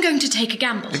 I'm going to take a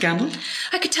gamble. A gamble?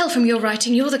 I could tell from your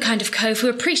writing you're the kind of cove who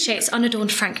appreciates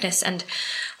unadorned frankness and,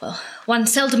 well, one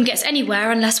seldom gets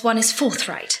anywhere unless one is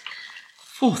forthright.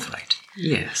 Forthright?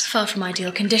 Yes. Far from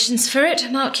ideal conditions for it,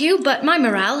 mark you, but my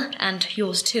morale, and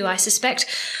yours too, I suspect,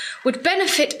 would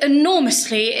benefit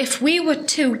enormously if we were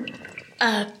to,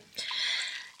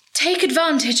 take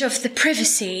advantage of the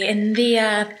privacy in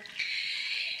the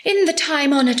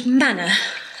time-honoured manner,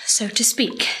 so to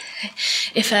speak,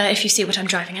 if you see what I'm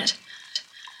driving at.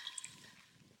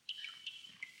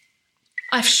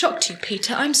 I've shocked you,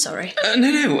 Peter, I'm sorry.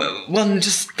 No, one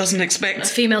just doesn't expect... A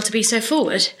female to be so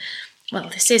forward. Well,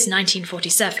 this is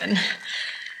 1947.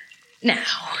 Now,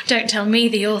 don't tell me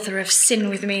the author of Sin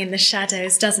With Me in the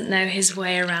Shadows doesn't know his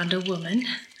way around a woman.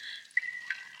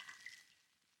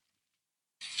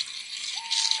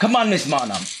 Come on, Miss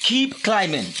Marnham. Keep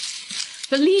climbing.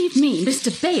 Believe me, Mr.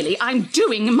 Bailey, I'm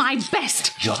doing my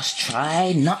best. Just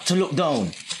try not to look down.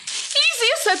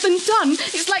 Easier said than done.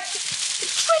 It's like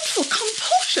dreadful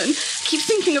compulsion. I keep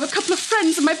thinking of a couple of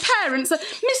friends of my parents,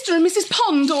 Mr. and Mrs.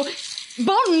 Pond, or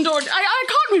Bond, or I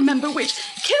can't remember which,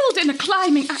 killed in a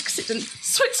climbing accident.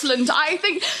 Switzerland, I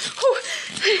think.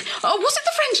 Oh, was it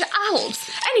the French Alps?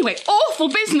 Anyway, awful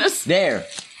business. There.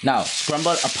 Now,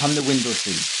 scramble upon the window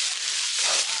sill.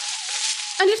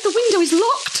 And if the window is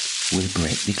locked? We'll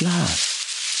break the glass.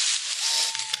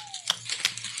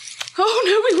 Oh,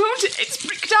 no, we won't. It's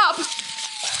bricked up.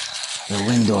 The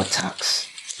window attacks.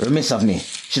 Remiss of me.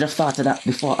 Should have thought of that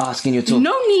before asking you to...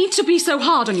 No need to be so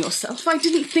hard on yourself. I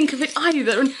didn't think of it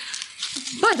either. And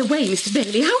by the way, Mr.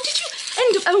 Bailey, how did you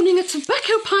end up owning a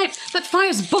tobacco pipe that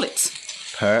fires bullets?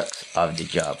 Perks of the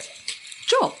job.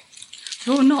 Job?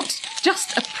 You're not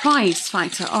just a prize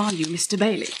fighter, are you, Mr.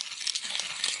 Bailey?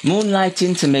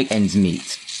 Moonlighting to make ends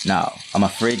meet. Now, I'm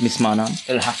afraid, Miss Marnham,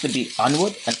 it'll have to be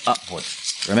onward and upward.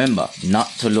 Remember, not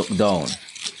to look down.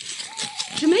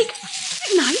 Jamaica? Is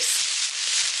it nice?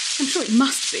 I'm sure it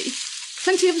must be.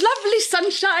 Plenty of lovely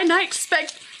sunshine, I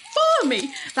expect. For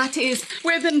me, that is,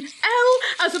 with an L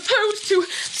as opposed to...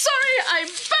 Sorry, I'm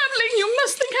babbling. You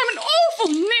must think I'm an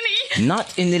awful ninny.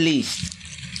 Not in the least.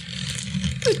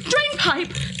 The drain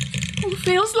pipe. Oh,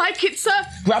 feels like it's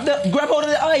Grab hold of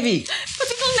the ivy. But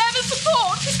it'll never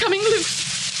support. It's coming loose.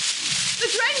 The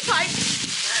drain pipe.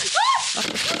 Ah!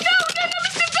 No,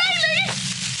 Mr. Bailey!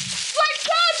 Flight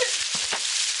sergeant!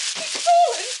 He's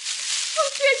fallen. Oh,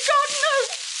 dear God, no!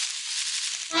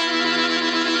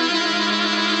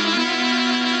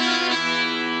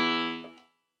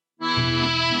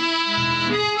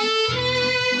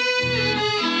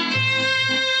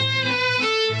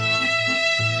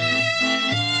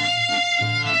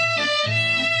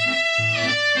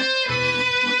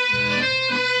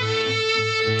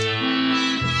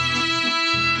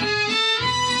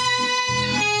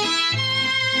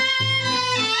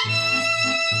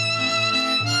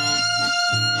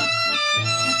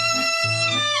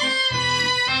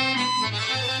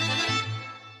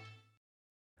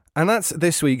 And that's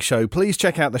this week's show. Please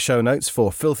check out the show notes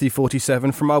for Filthy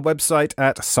 47 from our website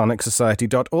at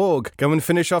sonicsociety.org. Go and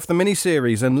finish off the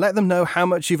mini-series and let them know how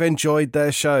much you've enjoyed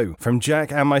their show. From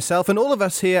Jack and myself and all of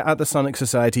us here at the Sonic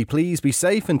Society, please be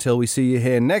safe until we see you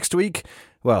here next week.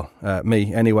 Well,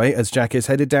 me anyway, as Jack is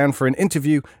headed down for an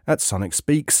interview at Sonic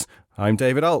Speaks. I'm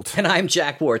David Alt. And I'm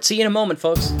Jack Ward. See you in a moment,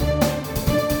 folks.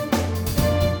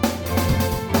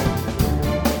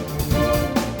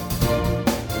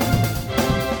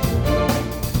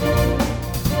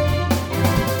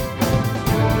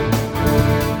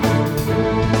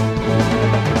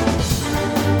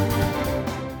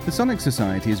 The Sonic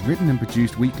Society is written and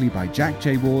produced weekly by Jack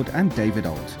J. Ward and David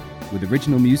Alt, with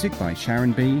original music by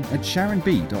Sharon B. at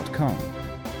sharonb.com.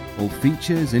 All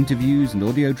features, interviews and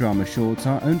audio drama shorts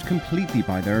are owned completely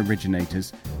by their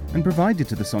originators and provided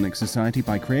to the Sonic Society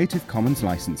by Creative Commons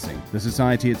licensing. The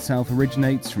Society itself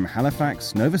originates from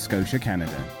Halifax, Nova Scotia,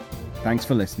 Canada. Thanks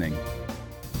for listening.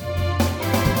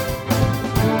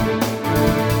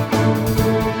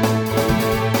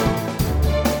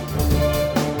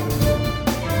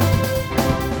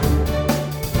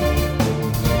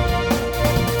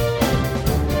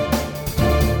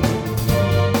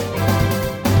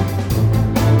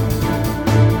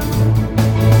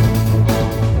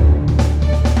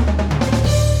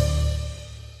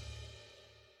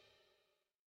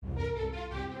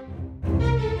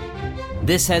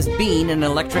 This has been an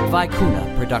Electric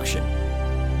Vicuna production.